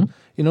 And,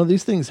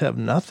 these things have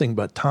nothing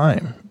but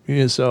time.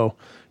 So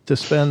to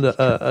spend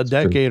a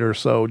decade or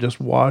so just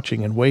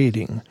watching and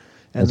waiting,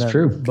 and that's then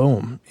true.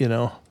 Boom,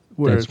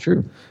 that's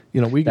true.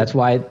 That's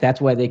why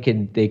they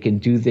can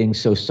do things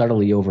so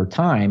subtly over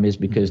time, is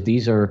because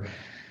these are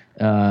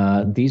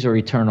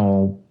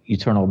eternal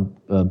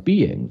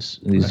beings.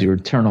 These are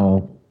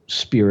eternal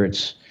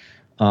spirits.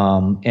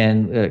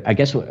 And I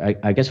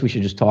guess we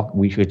should just talk.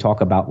 We should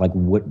talk about like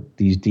what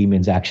these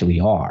demons actually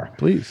are.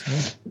 Please.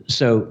 Yeah.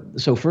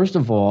 So first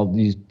of all,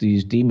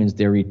 these demons,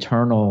 they're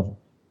eternal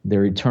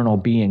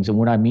beings, and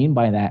what I mean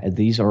by that,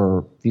 these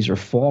are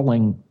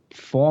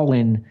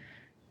fallen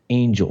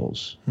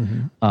angels.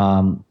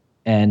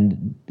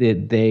 And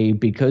they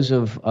because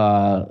of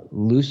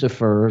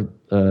Lucifer,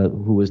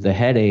 who was the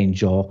head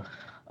angel,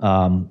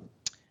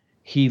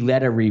 he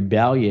led a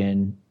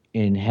rebellion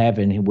in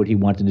heaven. What he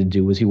wanted to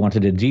do was he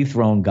wanted to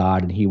dethrone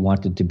God, and he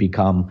wanted to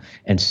become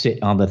and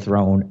sit on the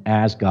throne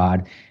as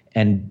God.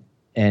 And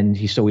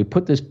so he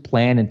put this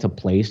plan into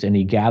place, and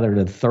he gathered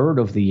a third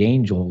of the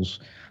angels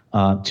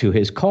to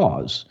his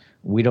cause.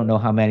 We don't know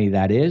how many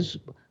that is,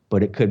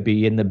 but it could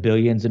be in the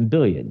billions and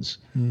billions,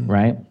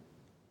 right?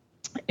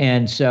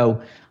 And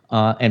so,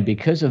 and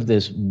because of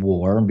this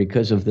war and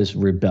because of this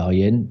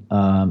rebellion,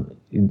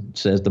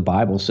 the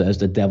Bible says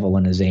the devil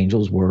and his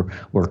angels were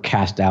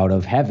cast out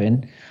of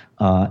heaven,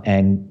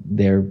 and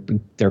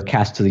they're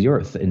cast to the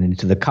earth and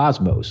into the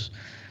cosmos.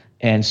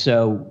 And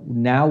so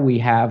now we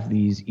have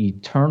these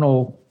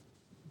eternal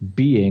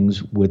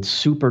beings with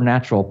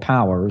supernatural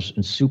powers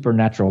and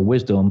supernatural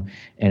wisdom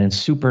and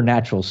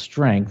supernatural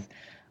strength,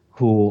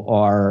 who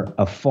are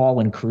a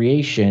fallen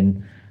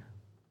creation,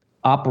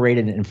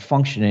 operated and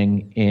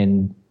functioning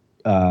in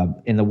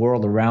the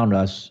world around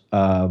us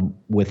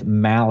with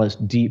malice,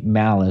 deep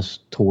malice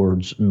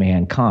towards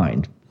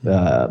mankind.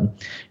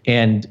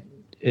 And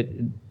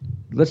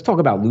let's talk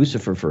about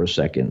Lucifer for a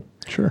second.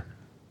 Sure.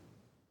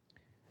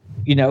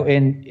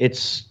 And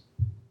it's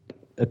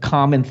a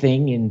common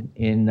thing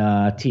in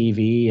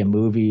TV and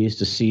movies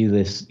to see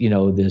this,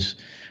 this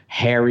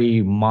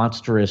hairy,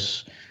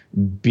 monstrous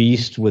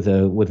beast with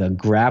a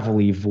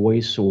gravelly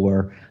voice,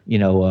 or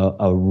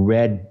a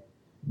red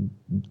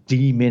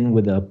demon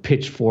with a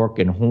pitchfork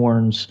and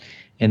horns.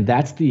 And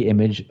that's the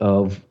image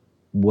of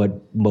what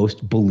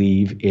most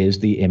believe is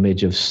the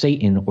image of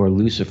Satan or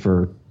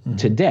Lucifer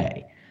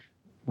today.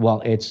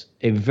 Well, it's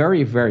a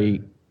very,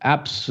 very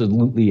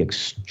absolutely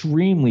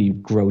extremely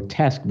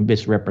grotesque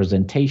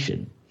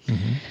misrepresentation,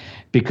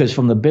 because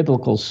from the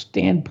biblical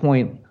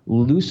standpoint,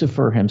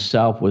 Lucifer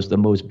himself was the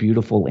most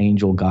beautiful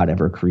angel God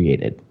ever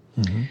created.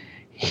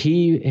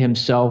 He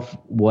himself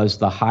was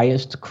the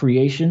highest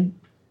creation,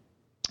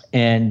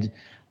 and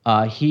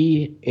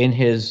he in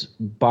his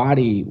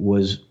body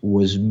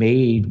was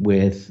made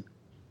with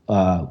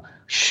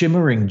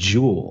shimmering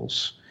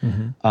jewels.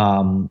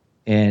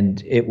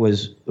 And it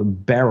was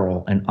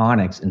beryl and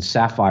onyx and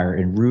sapphire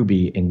and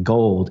ruby and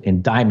gold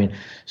and diamond.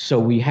 So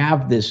we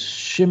have this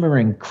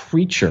shimmering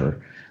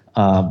creature,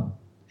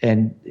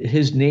 and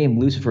his name,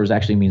 Lucifer,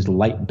 actually means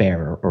light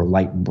bearer or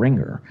light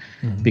bringer,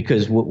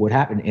 because what would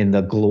happen in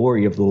the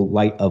glory of the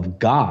light of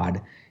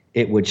God,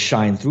 it would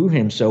shine through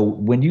him. So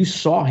when you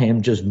saw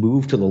him just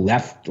move to the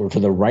left or to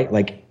the right,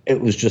 like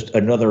it was just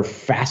another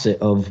facet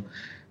of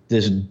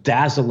this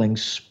dazzling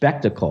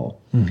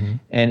spectacle.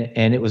 And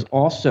it was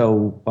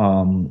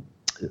also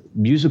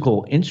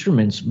musical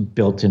instruments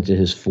built into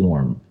his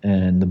form.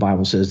 And the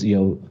Bible says,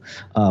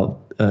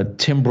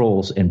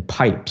 timbrels and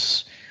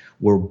pipes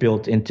were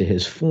built into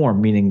his form,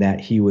 meaning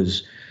that he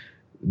was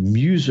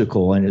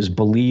musical, and is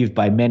believed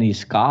by many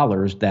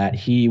scholars that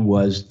he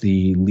was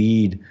the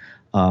lead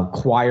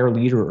choir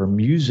leader or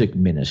music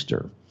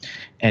minister.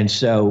 And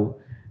so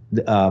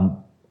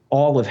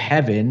all of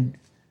heaven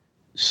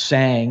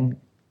sang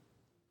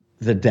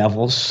the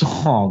devil's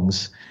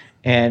songs.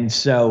 And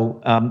so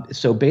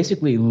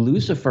basically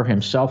Lucifer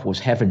himself was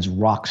heaven's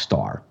rock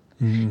star.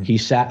 He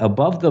sat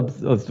above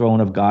the throne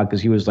of God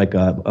because he was like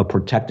a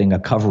protecting, a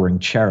covering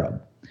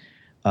cherub,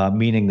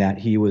 meaning that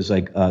he was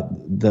like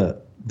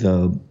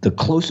the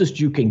closest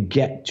you can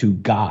get to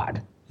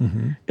God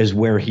is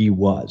where he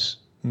was.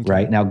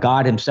 right? Now,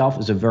 God himself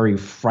is a very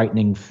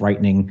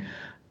frightening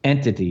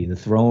entity. The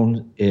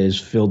throne is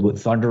filled with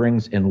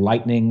thunderings and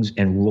lightnings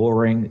and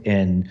roaring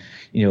and,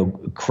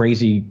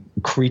 crazy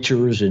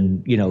creatures.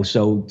 And,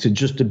 so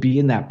to be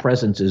in that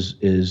presence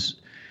is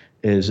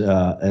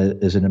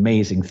an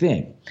amazing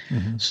thing.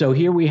 Mm-hmm. So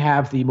here we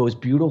have the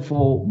most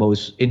beautiful,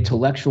 most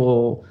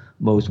intellectual,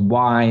 most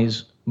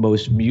wise,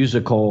 most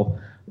musical,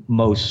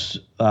 most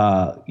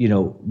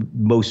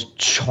most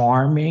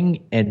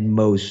charming and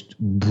most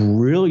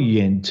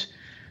brilliant,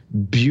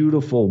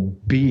 beautiful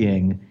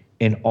being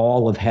in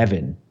all of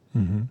heaven.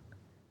 Mm-hmm.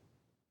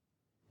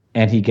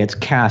 And he gets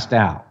cast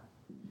out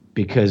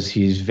because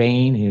he's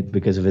vain,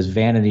 because of his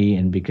vanity,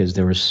 and because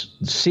there was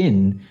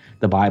sin,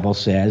 the Bible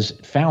says,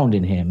 found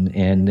in him,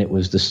 and it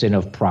was the sin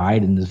of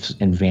pride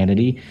and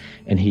vanity,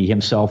 and he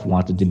himself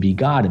wanted to be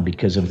God, and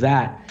because of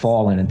that,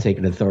 fallen and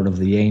taken a third of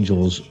the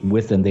angels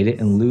with them. They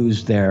didn't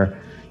lose their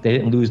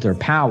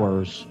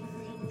powers;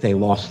 they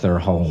lost their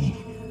home.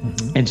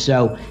 Mm-hmm. And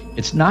so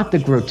it's not the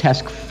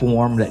grotesque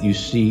form that you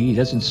see. He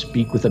doesn't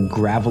speak with a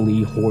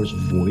gravelly, hoarse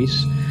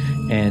voice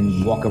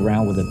and walk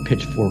around with a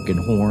pitchfork and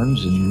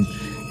horns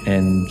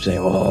and say,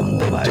 "Oh, I'm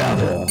the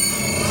devil."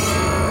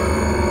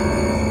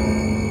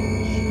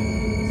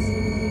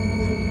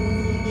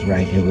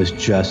 Right, it was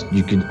just,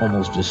 you can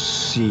almost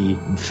just see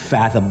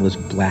fathomless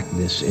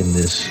blackness in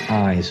his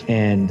eyes.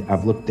 And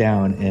I've looked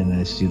down and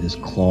I see this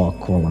claw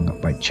crawling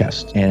up my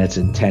chest, and its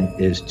intent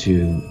is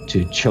to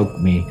choke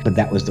me. But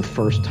that was the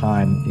first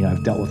time,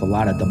 I've dealt with a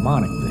lot of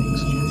demonic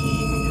things.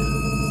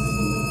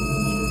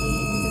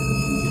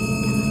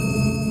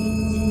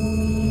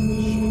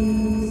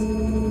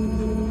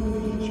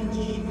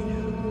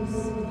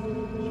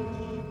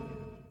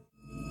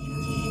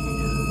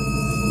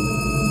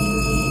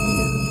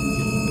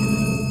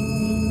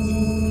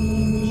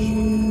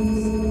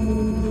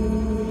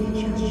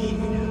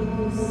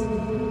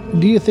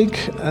 Do you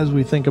think, as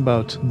we think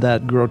about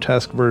that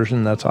grotesque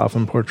version that's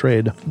often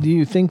portrayed, do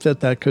you think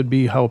that could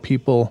be how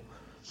people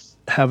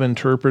have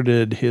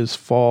interpreted his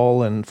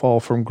fall and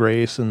fall from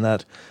grace, and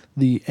that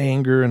the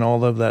anger and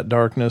all of that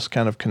darkness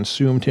kind of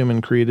consumed him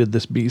and created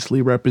this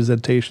beastly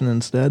representation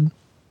instead?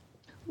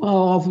 Well,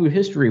 all through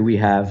history we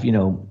have,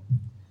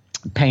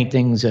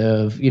 paintings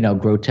of,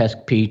 grotesque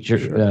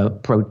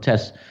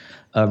protest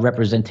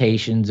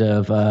representations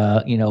of,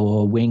 a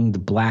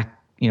winged black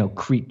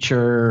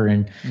creature,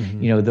 and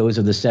mm-hmm. Those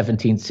of the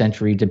 17th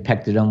century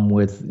depicted them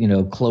with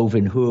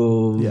cloven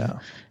hoof,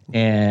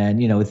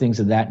 and things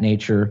of that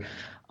nature.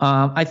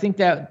 I think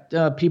that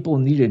people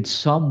needed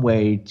some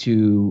way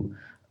to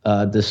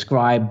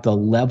describe the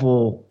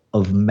level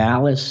of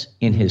malice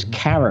in his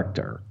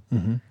character,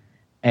 mm-hmm.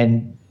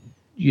 and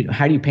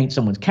how do you paint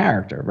someone's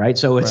character, right?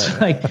 So it's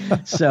like,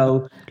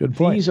 so Good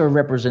point. These are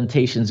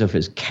representations of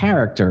his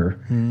character,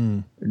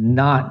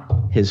 not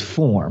his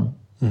form.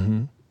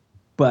 Mm-hmm.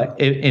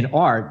 But in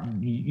art,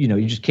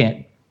 you just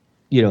can't,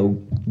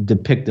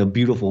 depict a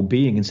beautiful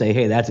being and say,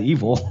 hey, that's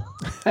evil.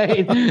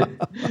 Right?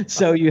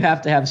 So you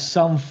have to have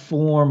some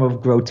form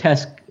of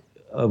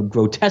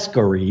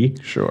grotesquerie.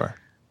 Sure.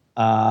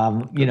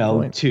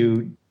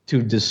 To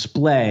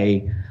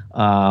display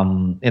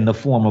in the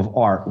form of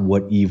art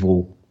what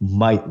evil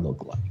might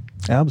look like.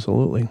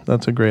 Absolutely.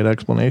 That's a great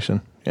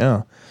explanation.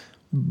 Yeah.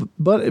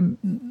 But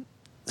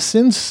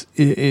since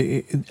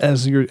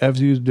as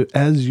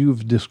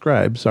you've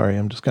described, sorry,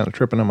 I'm just kind of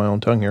tripping on my own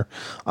tongue here.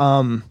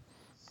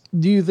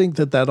 Do you think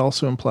that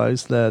also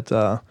implies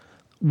that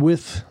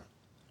with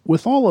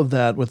all of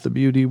that, with the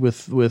beauty,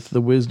 with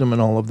the wisdom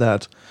and all of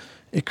that,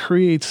 it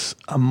creates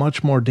a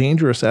much more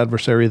dangerous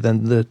adversary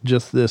than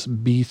just this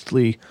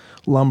beastly,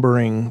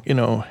 lumbering,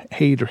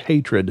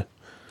 hatred?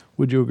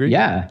 Would you agree?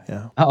 Yeah.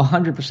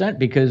 100%,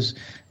 because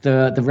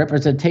the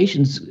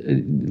representations,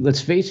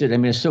 let's face it, I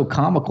mean, it's so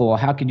comical.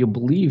 How can you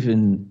believe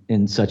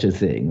in such a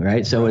thing,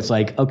 right? So It's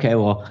like, okay,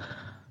 well,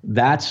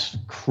 that's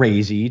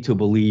crazy to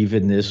believe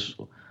in this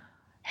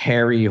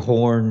hairy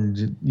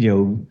horned,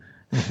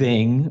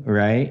 thing,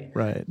 right?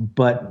 Right.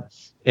 But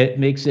it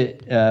makes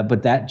it,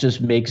 but that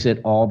just makes it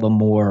all the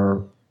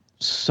more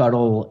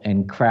subtle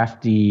and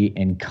crafty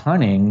and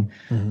cunning,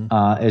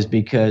 is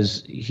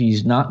because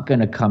he's not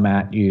going to come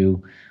at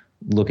you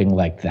looking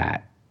like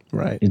that.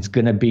 Right. It's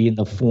going to be in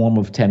the form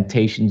of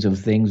temptations of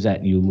things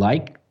that you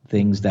like,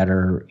 things that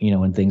are,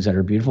 and things that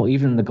are beautiful.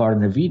 Even in the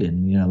Garden of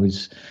Eden,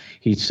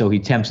 he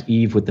tempts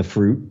Eve with the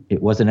fruit.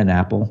 It wasn't an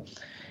apple.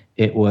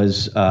 It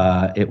was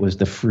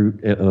the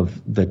fruit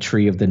of the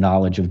tree of the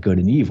knowledge of good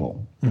and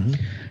evil. Mm-hmm.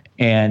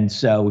 And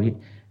so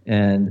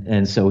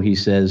he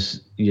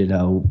says,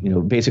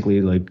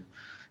 basically like,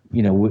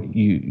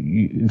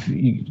 if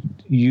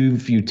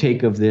you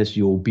take of this,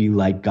 you'll be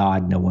like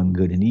God, knowing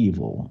good and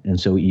evil. And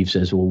so Eve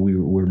says, well,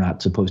 we're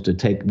not supposed to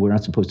touch it. We're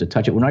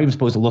not even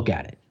supposed to look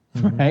at it.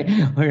 Mm-hmm. Right?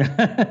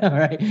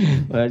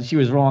 Right. She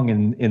was wrong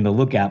in the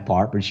look at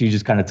part, but she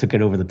just kind of took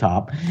it over the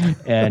top.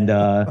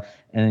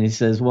 And he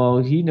says, well,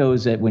 he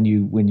knows that when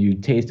you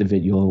taste of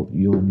it,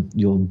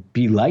 you'll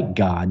be like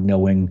God,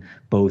 knowing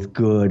both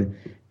good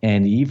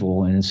and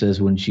evil. And it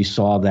says when she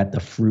saw that the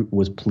fruit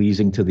was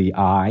pleasing to the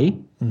eye,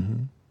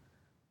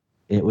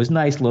 it was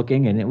nice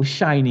looking and it was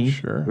shiny,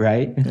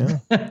 right?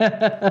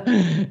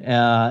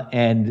 Yeah.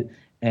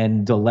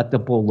 And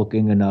delectable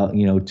looking enough,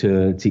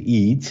 to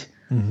eat.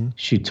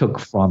 She took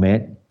from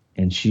it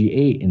and she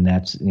ate, and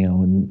that's,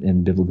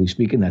 and biblically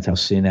speaking, that's how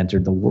sin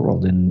entered the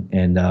world. And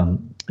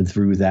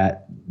through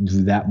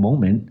that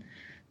moment,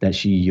 that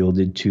she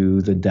yielded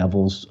to the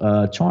devil's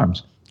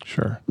charms.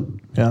 Sure.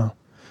 Yeah.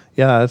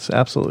 Yeah, it's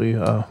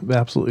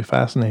absolutely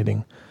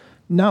fascinating.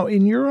 Now,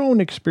 in your own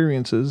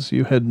experiences,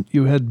 you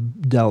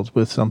had dealt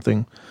with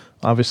something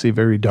obviously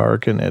very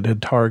dark, and it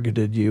had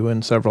targeted you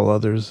and several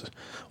others.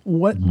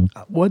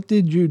 What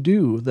did you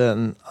do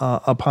then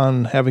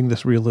upon having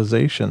this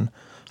realization?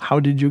 How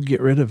did you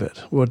get rid of it?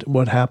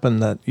 What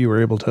happened that you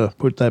were able to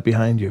put that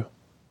behind you?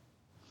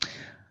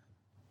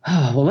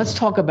 Well, let's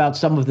talk about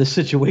some of the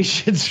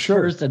situations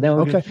first, and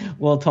then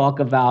we'll talk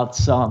about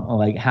some,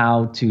 like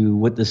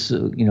what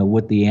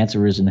the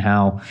answer is and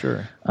how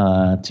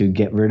to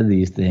get rid of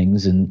these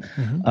things. And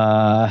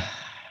I'm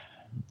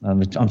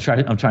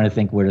trying to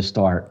think where to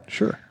start.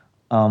 Sure.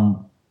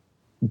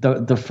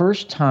 The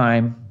first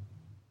time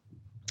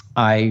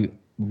I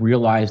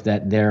realized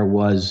that there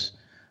was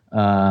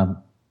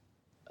an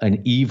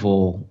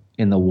evil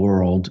in the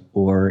world,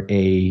 or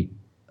a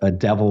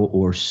devil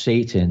or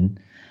Satan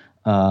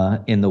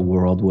in the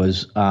world,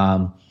 was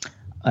I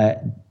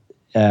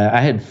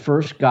had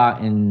first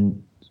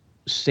gotten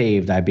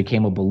saved. I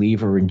became a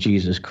believer in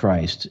Jesus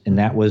Christ, and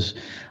that was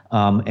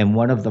and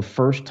one of the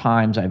first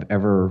times I've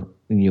ever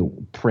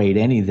prayed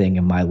anything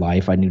in my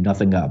life. I knew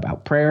nothing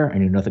about prayer. I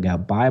knew nothing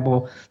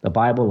about the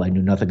Bible. I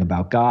knew nothing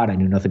about God. I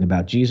knew nothing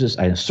about Jesus.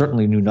 I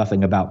certainly knew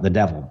nothing about the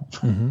devil.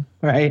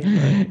 Right?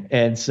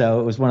 And so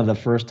it was one of the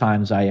first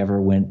times I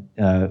ever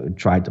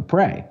tried to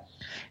pray.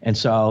 And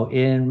so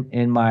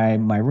in my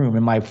room,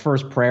 and my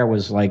first prayer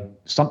was like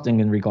something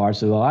in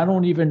regards to, well, I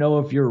don't even know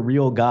if you're a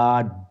real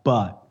God,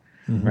 but,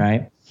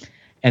 right?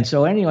 And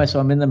so anyway, so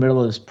I'm in the middle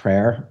of this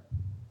prayer,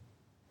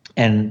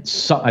 and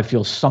I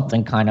feel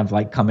something kind of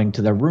like coming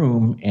to the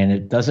room, and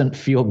it doesn't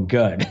feel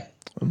good.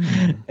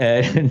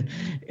 And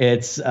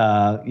it's,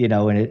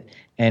 and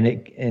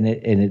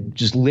it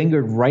just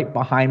lingered right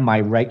behind my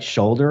right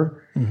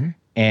shoulder.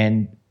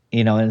 And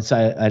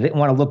so I didn't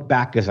want to look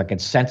back because I could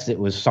sense it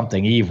was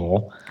something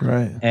evil.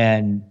 Right.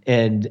 And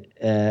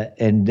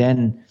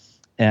then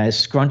I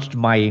scrunched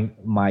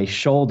my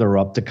shoulder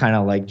up to kind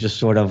of like, just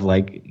sort of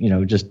like,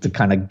 just to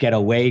kind of get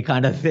away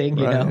kind of thing,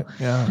 Right.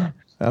 Yeah,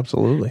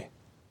 absolutely.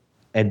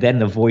 And then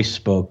the voice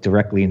spoke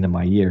directly into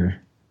my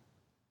ear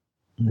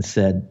and it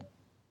said,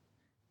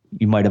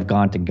 "You might have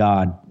gone to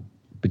God,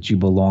 but you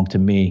belong to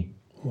me.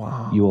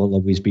 Wow. You will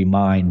always be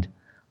mine.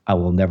 I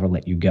will never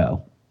let you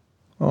go."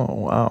 Oh,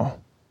 wow.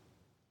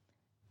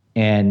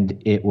 And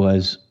it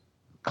was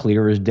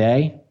clear as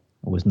day.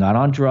 I was not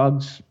on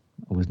drugs.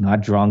 I was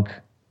not drunk.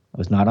 I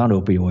was not on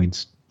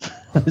opioids.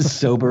 As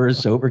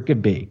sober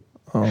could be.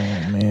 Oh,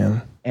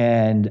 man.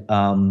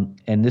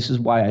 And this is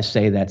why I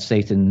say that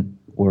Satan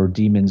or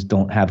demons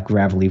don't have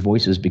gravelly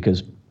voices,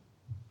 because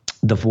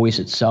the voice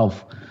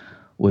itself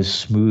was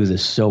smooth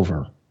as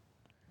silver,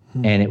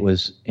 and it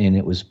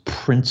was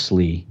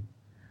princely,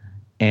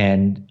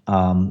 and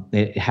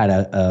it had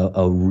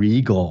a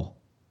regal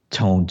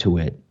tone to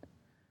it.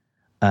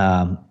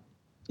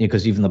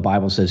 Because even the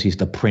Bible says he's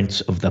the prince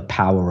of the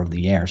power of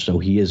the air.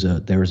 So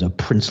there is a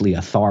princely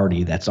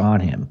authority that's on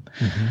him.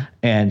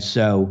 And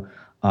so,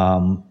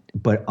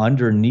 but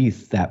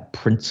underneath that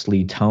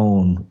princely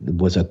tone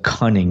was a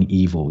cunning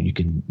evil.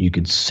 You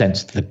could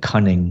sense the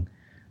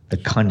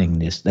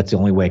cunningness. That's the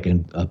only way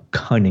a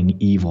cunning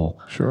evil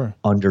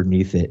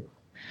underneath it.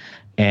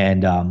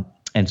 And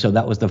so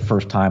that was the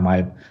first time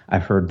I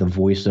heard the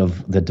voice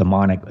of the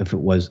demonic. If it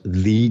was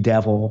the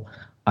devil,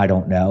 I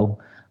don't know.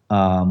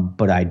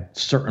 But I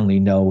certainly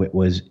know it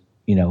was,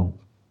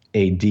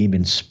 a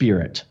demon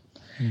spirit.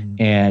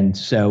 And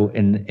so,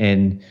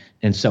 and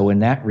so in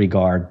that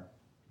regard,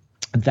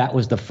 that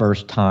was the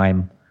first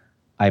time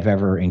I've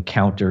ever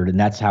encountered, and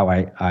that's how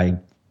I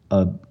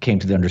came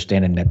to the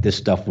understanding that this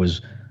stuff was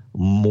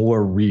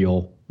more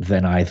real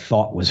than I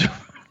thought it was.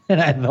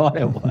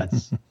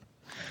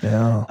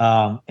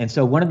 Yeah. And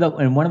so one of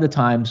the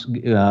times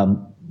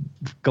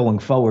going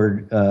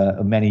forward,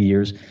 many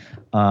years,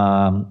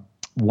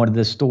 one of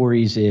the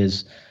stories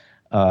is,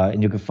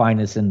 and you can find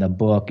this in the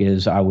book,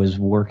 is I was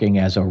working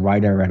as a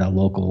writer at a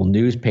local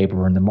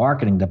newspaper in the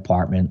marketing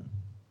department,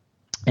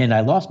 and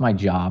I lost my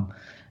job,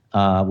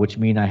 which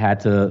meant I had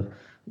to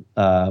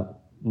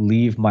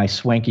leave my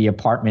swanky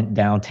apartment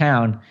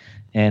downtown,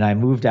 and I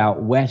moved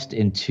out west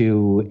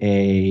into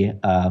a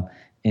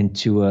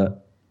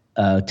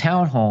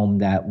townhome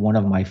that one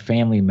of my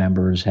family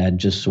members had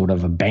just sort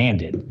of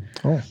abandoned.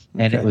 Oh, okay.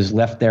 And it was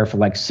left there for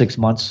like 6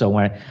 months.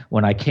 So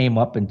when I came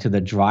up into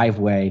the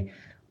driveway,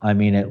 I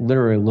mean, it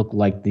literally looked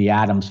like the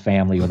Addams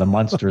family or the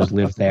Munsters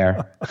lived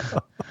there.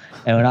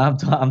 And when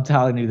I'm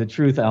telling you the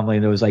truth, Emily,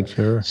 there was like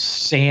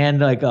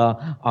sand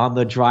on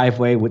the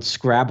driveway with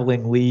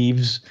scrabbling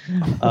leaves,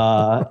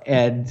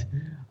 and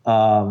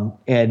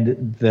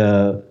And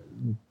the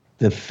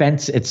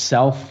fence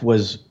itself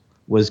was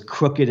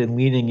crooked and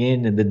leaning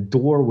in, and the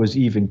door was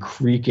even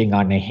creaking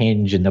on the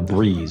hinge in the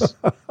breeze.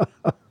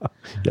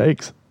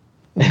 Yikes.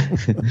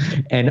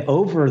 And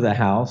over the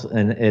house,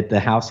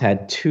 the house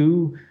had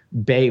two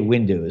bay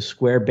windows,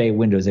 square bay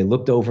windows. They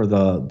looked over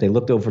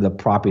the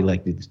property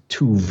like these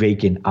two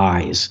vacant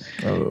eyes.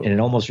 Oh. And it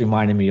almost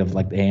reminded me of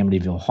like the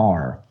Amityville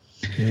Horror.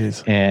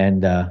 Jeez.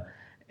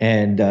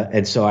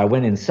 And so I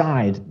went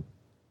inside,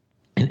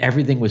 and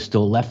everything was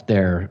still left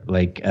there,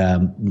 like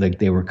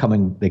they were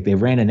coming, like they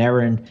ran an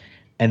errand,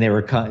 and they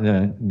were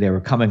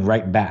coming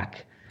right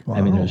back. Wow.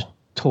 I mean, there's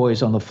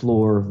toys on the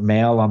floor,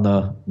 mail on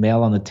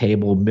the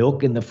table,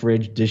 milk in the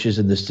fridge, dishes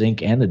in the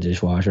sink and the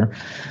dishwasher,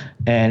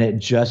 and it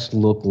just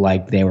looked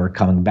like they were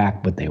coming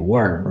back, but they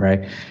weren't,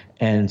 right?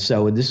 And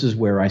so this is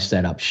where I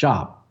set up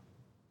shop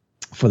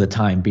for the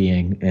time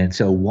being. And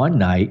so one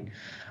night,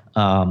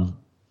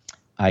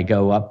 I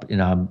go up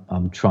and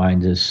I'm trying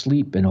to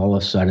sleep, and all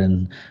of a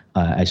sudden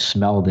I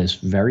smell this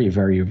very,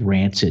 very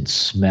rancid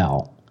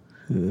smell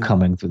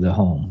coming through the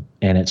home,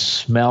 and it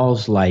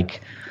smells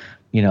like,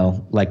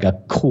 like a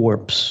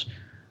corpse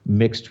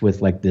mixed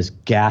with like this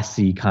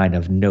gassy kind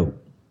of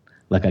note,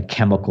 like a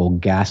chemical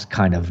gas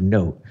kind of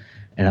note.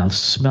 And I'm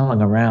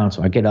smelling around,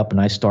 so I get up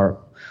and I start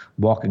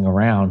walking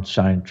around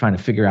trying to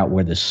figure out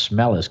where the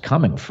smell is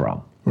coming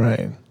from.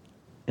 Right.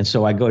 And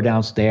so I go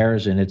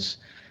downstairs, and it's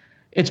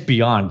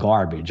beyond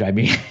garbage. I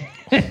mean,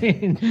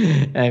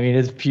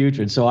 it's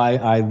putrid. So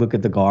I look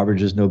at the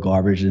garbage. There's no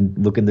garbage, and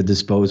look in the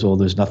disposal.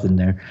 There's nothing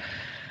there.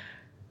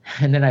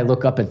 And then I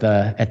look up at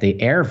the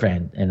air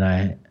vent, and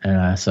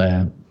I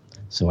say,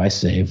 so I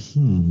say,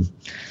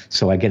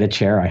 So I get a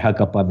chair. I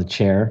hug up on the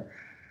chair,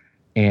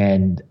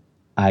 and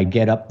I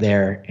get up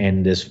there,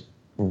 and this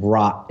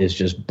rot is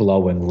just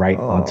blowing right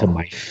onto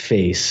my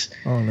face.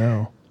 Oh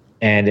no!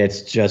 And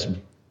it's just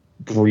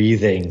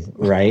breathing,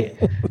 right?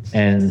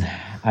 And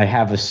I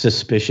have a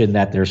suspicion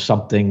that there's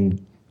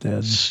something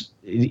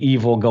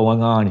evil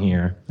going on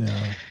here.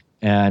 Yeah.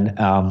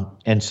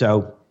 And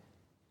so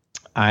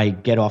I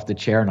get off the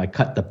chair and I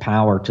cut the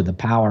power to the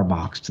power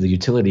box, to the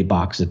utility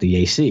box at the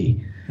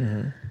AC.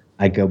 Mm-hmm.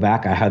 I go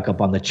back, I hug up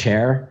on the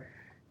chair,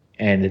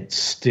 and it's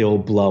still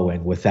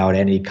blowing without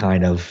any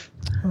kind of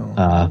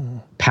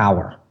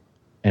power.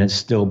 And it's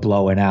still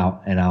blowing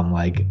out. And I'm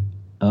like,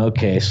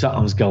 okay,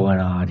 something's going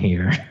on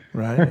here.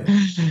 Right.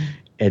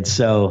 And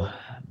so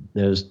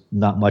there's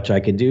not much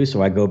I can do.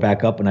 So I go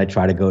back up and I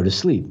try to go to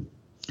sleep.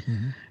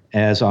 Mm-hmm.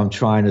 As I'm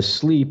trying to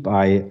sleep,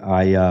 I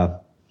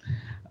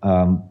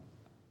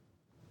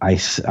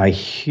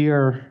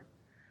hear,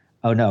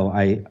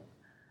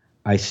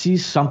 I see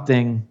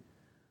something,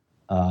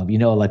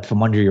 like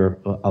from under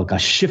like a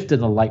shift in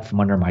the light from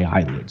under my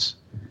eyelids.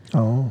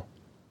 Oh.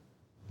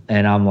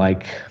 And I'm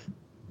like,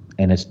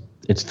 and it's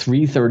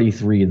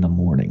 3:33 in the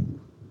morning.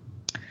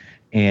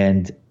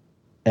 And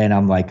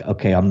I'm like,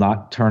 okay, I'm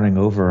not turning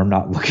over. I'm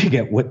not looking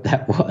at what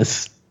that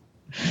was.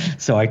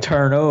 So I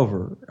turn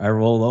over, I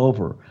roll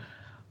over.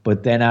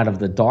 But then out of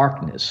the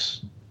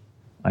darkness,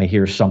 I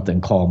hear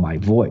something call my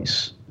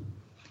voice.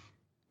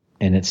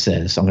 And it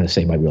says, I'm going to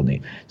say my real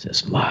name. It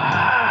says,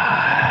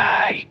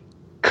 Michael.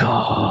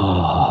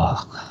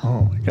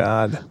 Oh, my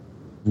God.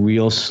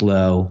 Real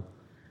slow,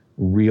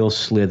 real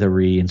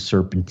slithery and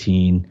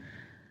serpentine,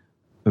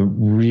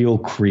 real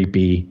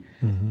creepy.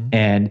 Mm-hmm.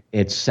 And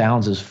it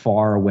sounds as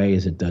far away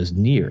as it does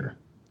near.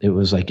 It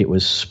was like it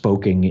was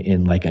spoken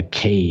in like a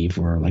cave,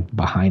 or like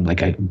behind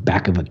like a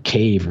back of a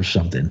cave or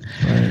something.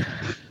 Right.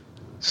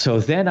 So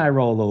then I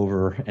roll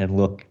over and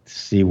look to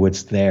see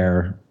what's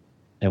there.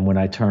 And when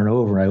I turn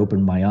over, I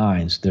open my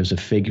eyes. There's a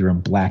figure in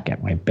black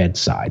at my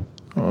bedside.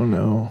 Oh,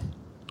 no.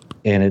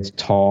 And it's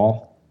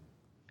tall,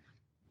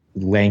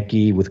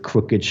 lanky, with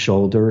crooked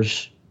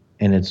shoulders.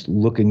 And it's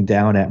looking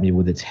down at me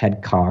with its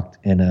head cocked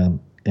and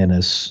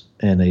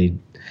a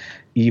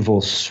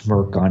evil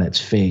smirk on its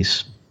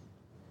face.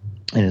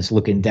 And it's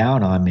looking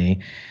down on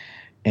me.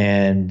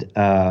 And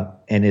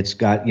it's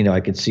got, I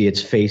could see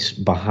its face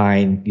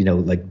behind,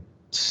 like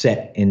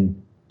set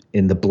in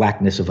the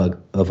blackness of a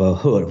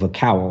hood, of a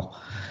cowl.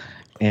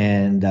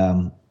 And,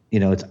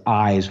 its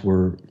eyes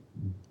were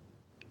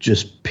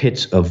just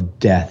pits of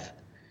death.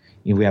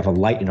 We have a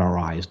light in our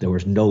eyes. There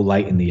was no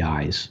light in the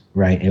eyes,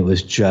 right? It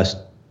was just,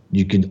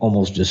 you could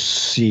almost just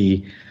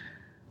see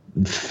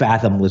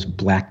fathomless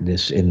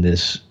blackness in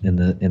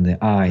the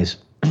eyes.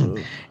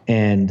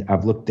 And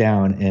I've looked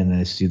down and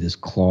I see this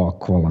claw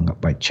crawling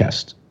up my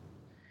chest.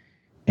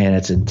 And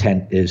its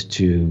intent is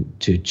to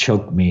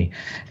choke me.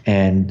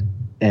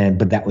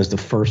 But that was the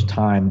first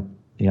time,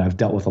 I've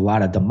dealt with a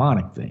lot of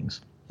demonic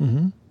things.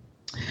 Mm-hmm.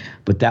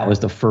 But that was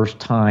the first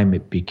time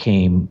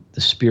the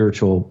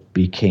spiritual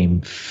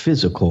became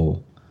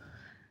physical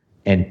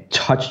and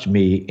touched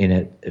me in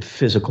a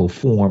physical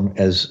form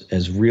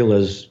as real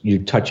as you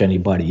touch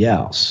anybody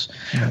else.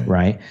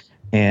 Right?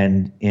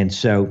 And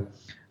so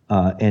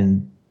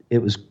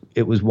it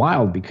was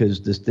wild,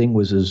 because this thing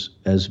was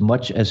as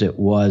much as it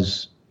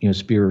was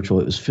spiritual,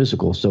 it was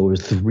physical. So it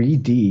was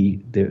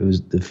 3D.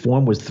 The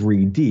form was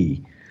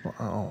 3D,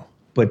 Wow.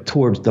 But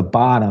towards the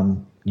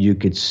bottom, you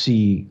could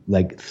see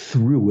like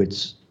through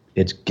its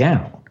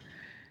gown.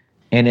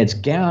 And its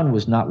gown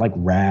was not like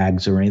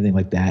rags or anything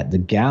like that. The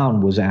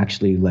gown was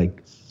actually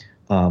like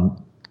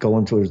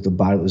going towards the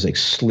bottom. It was like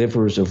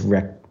slivers of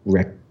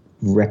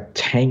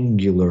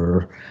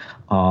rectangular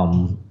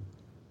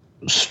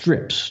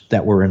strips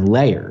that were in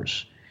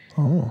layers.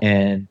 Oh.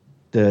 And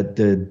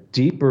the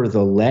deeper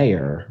the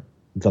layer,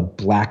 the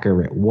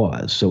blacker it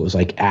was. So it was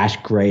like ash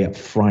gray up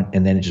front,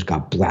 and then it just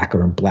got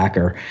blacker and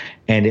blacker,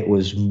 and it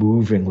was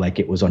moving like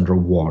it was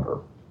underwater.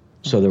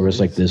 So there was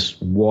like this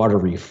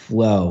watery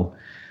flow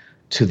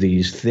to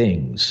these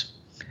things.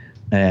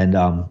 And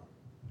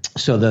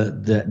so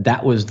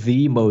that was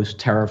the most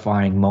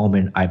terrifying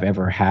moment I've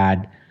ever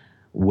had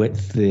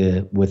with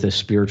a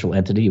spiritual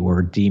entity or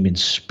a demon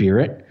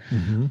spirit.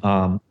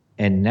 Mm-hmm.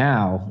 And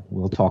now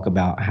we'll talk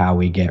about how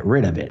we get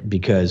rid of it,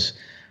 because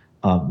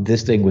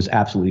this thing was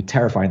absolutely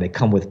terrifying. They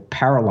come with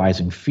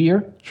paralyzing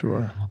fear.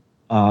 Sure.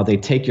 They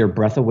take your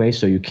breath away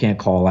so you can't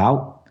call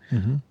out.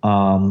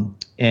 Mm-hmm.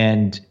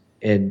 And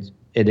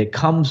it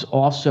comes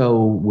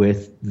also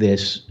with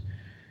this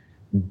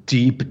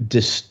deep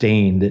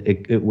disdain.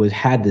 It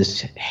had this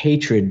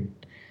hatred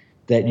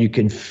that you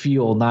can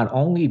feel not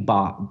only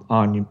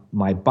on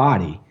my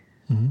body,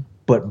 mm-hmm.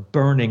 but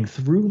burning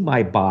through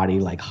my body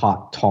like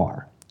hot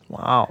tar.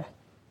 Wow.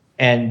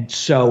 And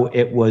so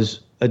it was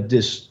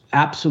this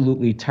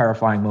absolutely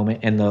terrifying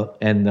moment, and the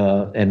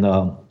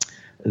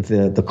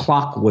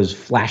clock was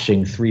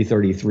flashing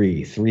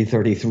 3:33,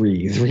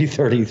 3:33,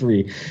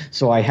 3:33.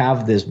 So I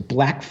have this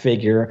black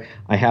figure,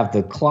 I have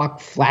the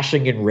clock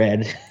flashing in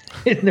red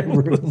in the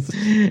room,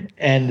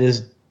 and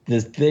this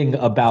thing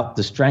about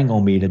to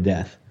strangle me to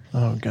death.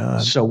 Oh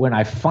God. So when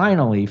I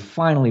finally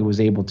was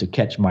able to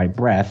catch my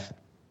breath,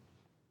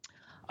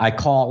 I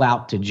call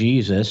out to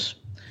Jesus,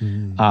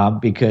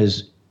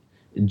 because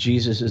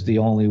Jesus is the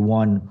only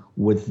one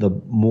with the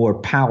more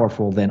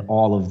powerful than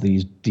all of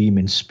these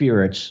demon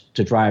spirits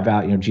to drive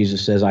out.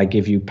 Jesus says, I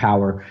give you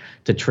power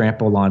to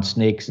trample on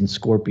snakes and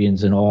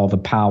scorpions and all the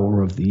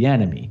power of the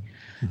enemy.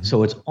 Mm-hmm.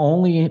 So it's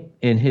only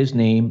in his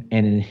name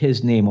and in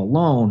his name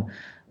alone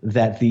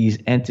that these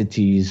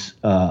entities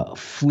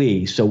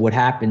flee. So what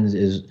happens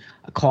is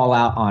I call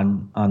out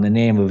on the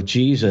name of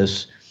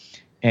Jesus,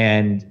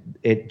 and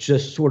it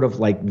just sort of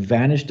like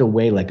vanished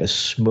away like a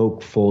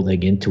smoke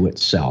folding into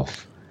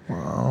itself.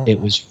 Wow.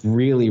 It was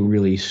really,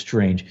 really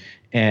strange,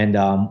 and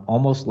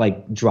almost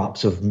like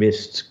drops of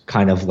mist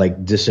kind of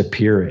like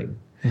disappearing.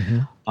 Mm-hmm.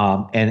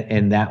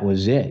 And that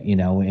was it,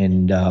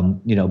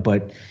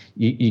 but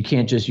you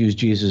can't just use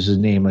Jesus'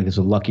 name like it's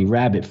a lucky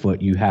rabbit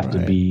foot. You have to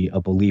be a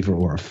believer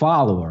or a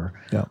follower.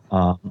 Yeah.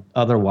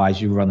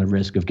 Otherwise, you run the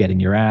risk of getting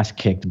your ass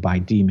kicked by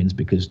demons,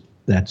 because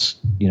that's,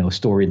 a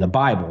story in the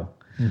Bible.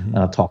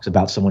 Mm-hmm. Talks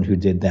about someone who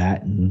did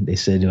that, and they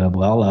said,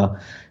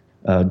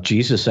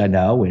 Jesus I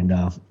know,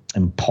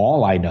 and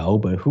Paul I know,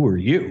 but who are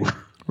you?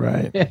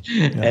 Right. Yeah.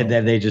 And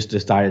then they just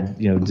decided,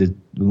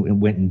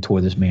 went and tore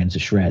this man to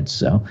shreds.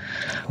 So,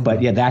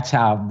 but yeah, that's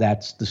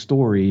the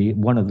story,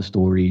 one of the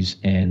stories,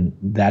 and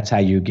that's how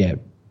you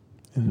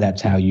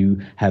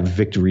have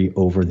victory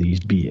over these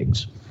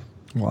beings.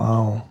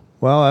 Wow.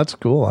 Well, that's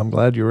cool. I'm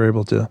glad you were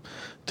able to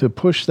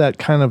push that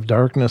kind of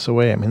darkness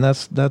away. I mean,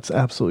 that's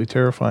absolutely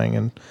terrifying,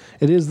 and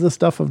it is the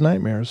stuff of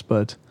nightmares,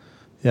 but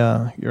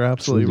yeah, you're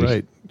absolutely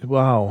right.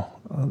 Wow.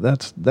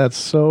 That's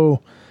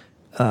so,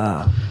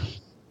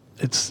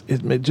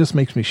 it just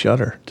makes me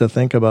shudder to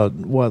think about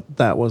what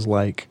that was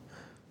like.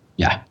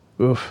 Yeah.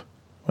 Oof.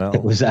 Well,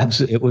 it was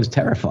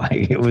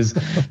terrifying.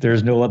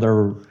 There's no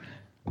other,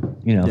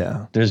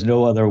 there's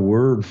no other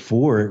word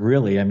for it,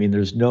 really. I mean,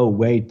 there's no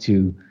way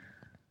to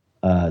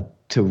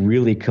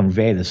really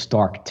convey the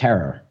stark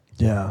terror.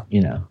 Yeah.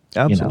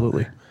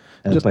 Absolutely.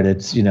 But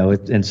it's,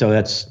 and so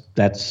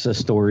that's a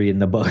story in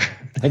the book.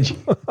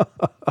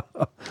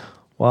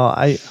 Well,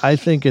 I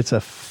think it's a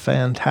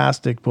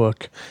fantastic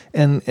book.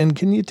 And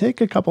can you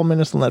take a couple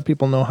minutes and let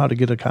people know how to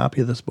get a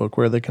copy of this book,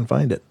 where they can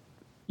find it?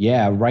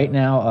 Yeah, right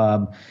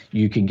now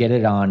you can get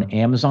it on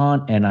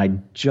Amazon, and I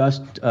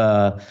just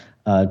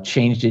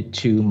changed it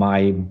to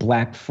my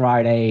Black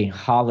Friday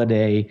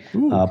holiday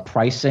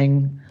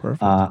pricing.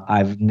 Perfect.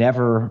 I've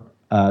never,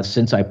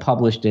 since I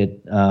published it,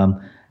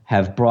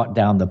 have brought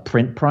down the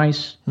print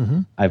price. Mm-hmm.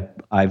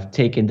 I've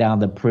taken down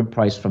the print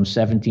price from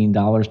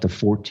 $17 to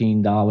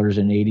 $14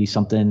 and 80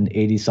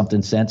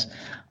 something cents.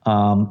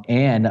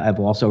 And I've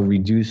also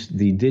reduced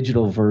the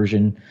digital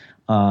version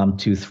to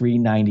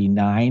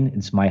 $3.99.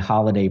 It's my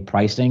holiday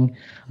pricing.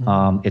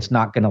 Mm-hmm. It's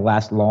not going to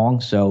last long.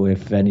 So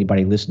if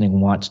anybody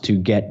listening wants to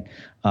get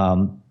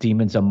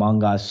Demons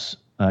Among Us,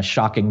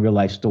 shocking real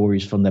life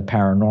stories from the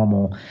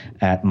paranormal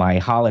at my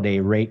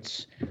holiday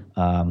rates,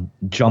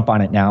 jump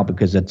on it now,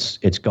 because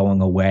it's going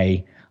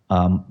away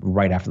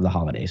right after the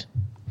holidays.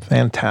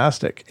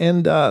 Fantastic.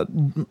 And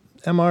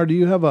MR, do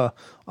you have a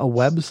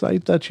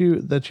website that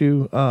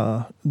you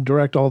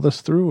direct all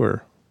this through,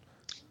 or?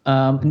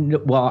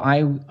 Well,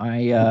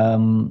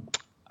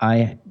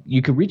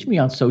 you can reach me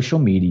on social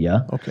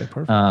media. Okay,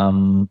 perfect.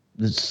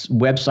 this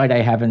website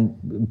I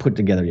haven't put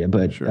together yet,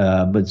 but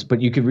Sure.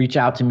 But you could reach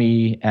out to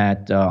me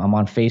at I'm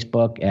on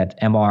Facebook at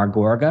Mr.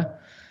 Gorga,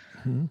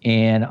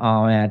 and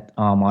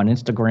I'm on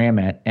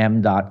Instagram at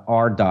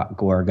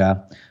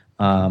m.r.gorga.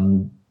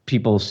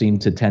 People seem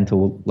to tend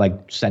to like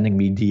sending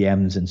me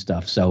DMs and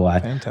stuff, so I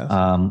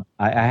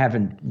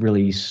haven't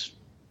really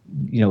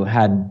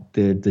had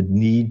the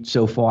need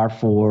so far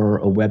for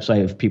a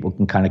website. If people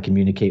can kind of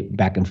communicate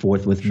back and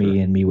forth with me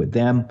and me with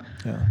them,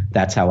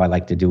 that's how I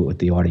like to do it with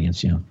the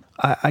audience.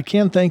 I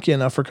can't thank you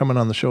enough for coming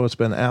on the show. It's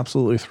been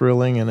absolutely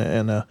thrilling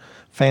and a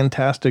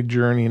fantastic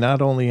journey,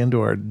 not only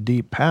into our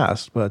deep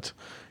past, but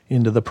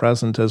into the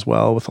present as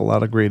well, with a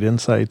lot of great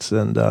insights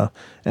and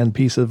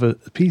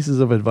pieces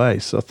of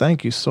advice. So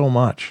thank you so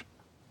much.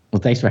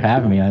 Well, thanks for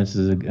having me. I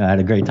had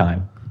a great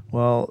time.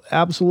 Well,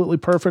 absolutely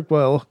perfect.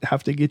 Well,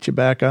 have to get you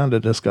back on to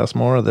discuss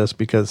more of this,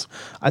 because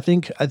I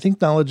think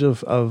knowledge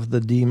of the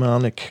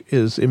demonic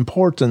is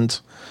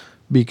important,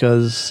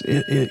 because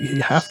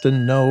you have to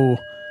know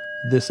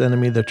this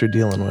enemy that you're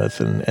dealing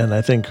with. And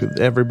I think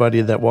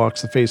everybody that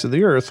walks the face of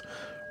the earth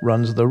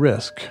runs the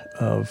risk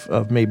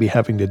of maybe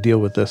having to deal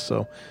with this.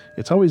 So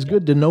it's always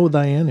good to know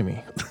thy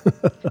enemy.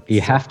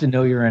 You have to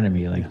know your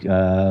enemy. Like,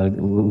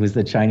 was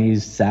the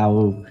Chinese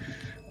Sao,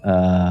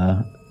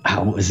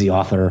 what was the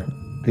author?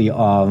 The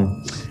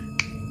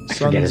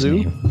Sun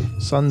Tzu?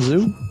 Sun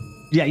Tzu?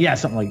 Yeah,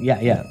 something like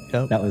yep.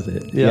 That was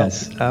it. Yep,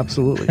 yes,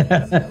 absolutely.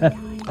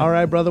 All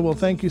right, brother. Well,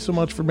 thank you so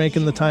much for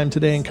making the time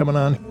today and coming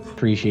on.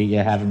 Appreciate you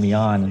having me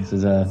on. This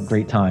is a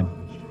great time.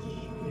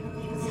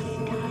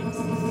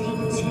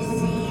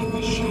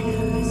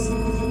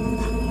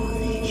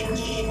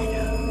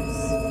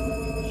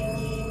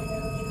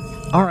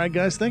 All right,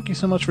 guys, thank you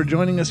so much for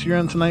joining us here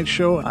on tonight's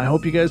show. I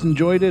hope you guys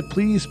enjoyed it.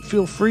 Please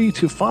feel free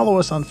to follow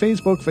us on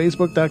Facebook,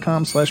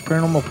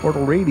 facebook.com/Paranormal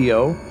Portal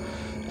Radio,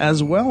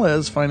 as well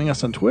as finding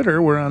us on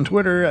Twitter. We're on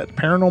Twitter at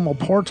Paranormal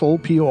Portal,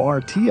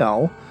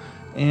 PORTL,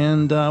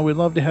 and we'd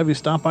love to have you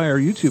stop by our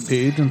YouTube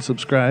page and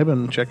subscribe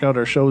and check out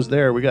our shows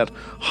there. We got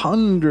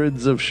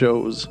hundreds of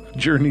shows,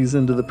 Journeys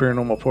into the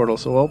Paranormal Portal,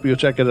 so I hope you'll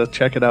check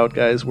it out,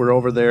 guys. We're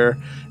over there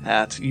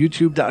at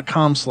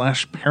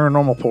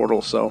youtube.com/Paranormal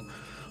Portal, so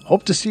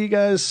hope to see you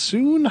guys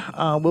soon.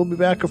 We'll be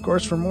back, of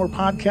course, for more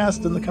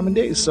podcasts in the coming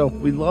days. So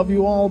we love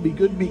you all. Be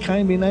good, be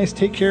kind, be nice.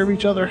 Take care of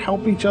each other.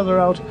 Help each other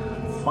out.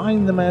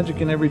 Find the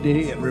magic in every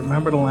day. And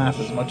remember to laugh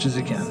as much as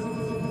you can.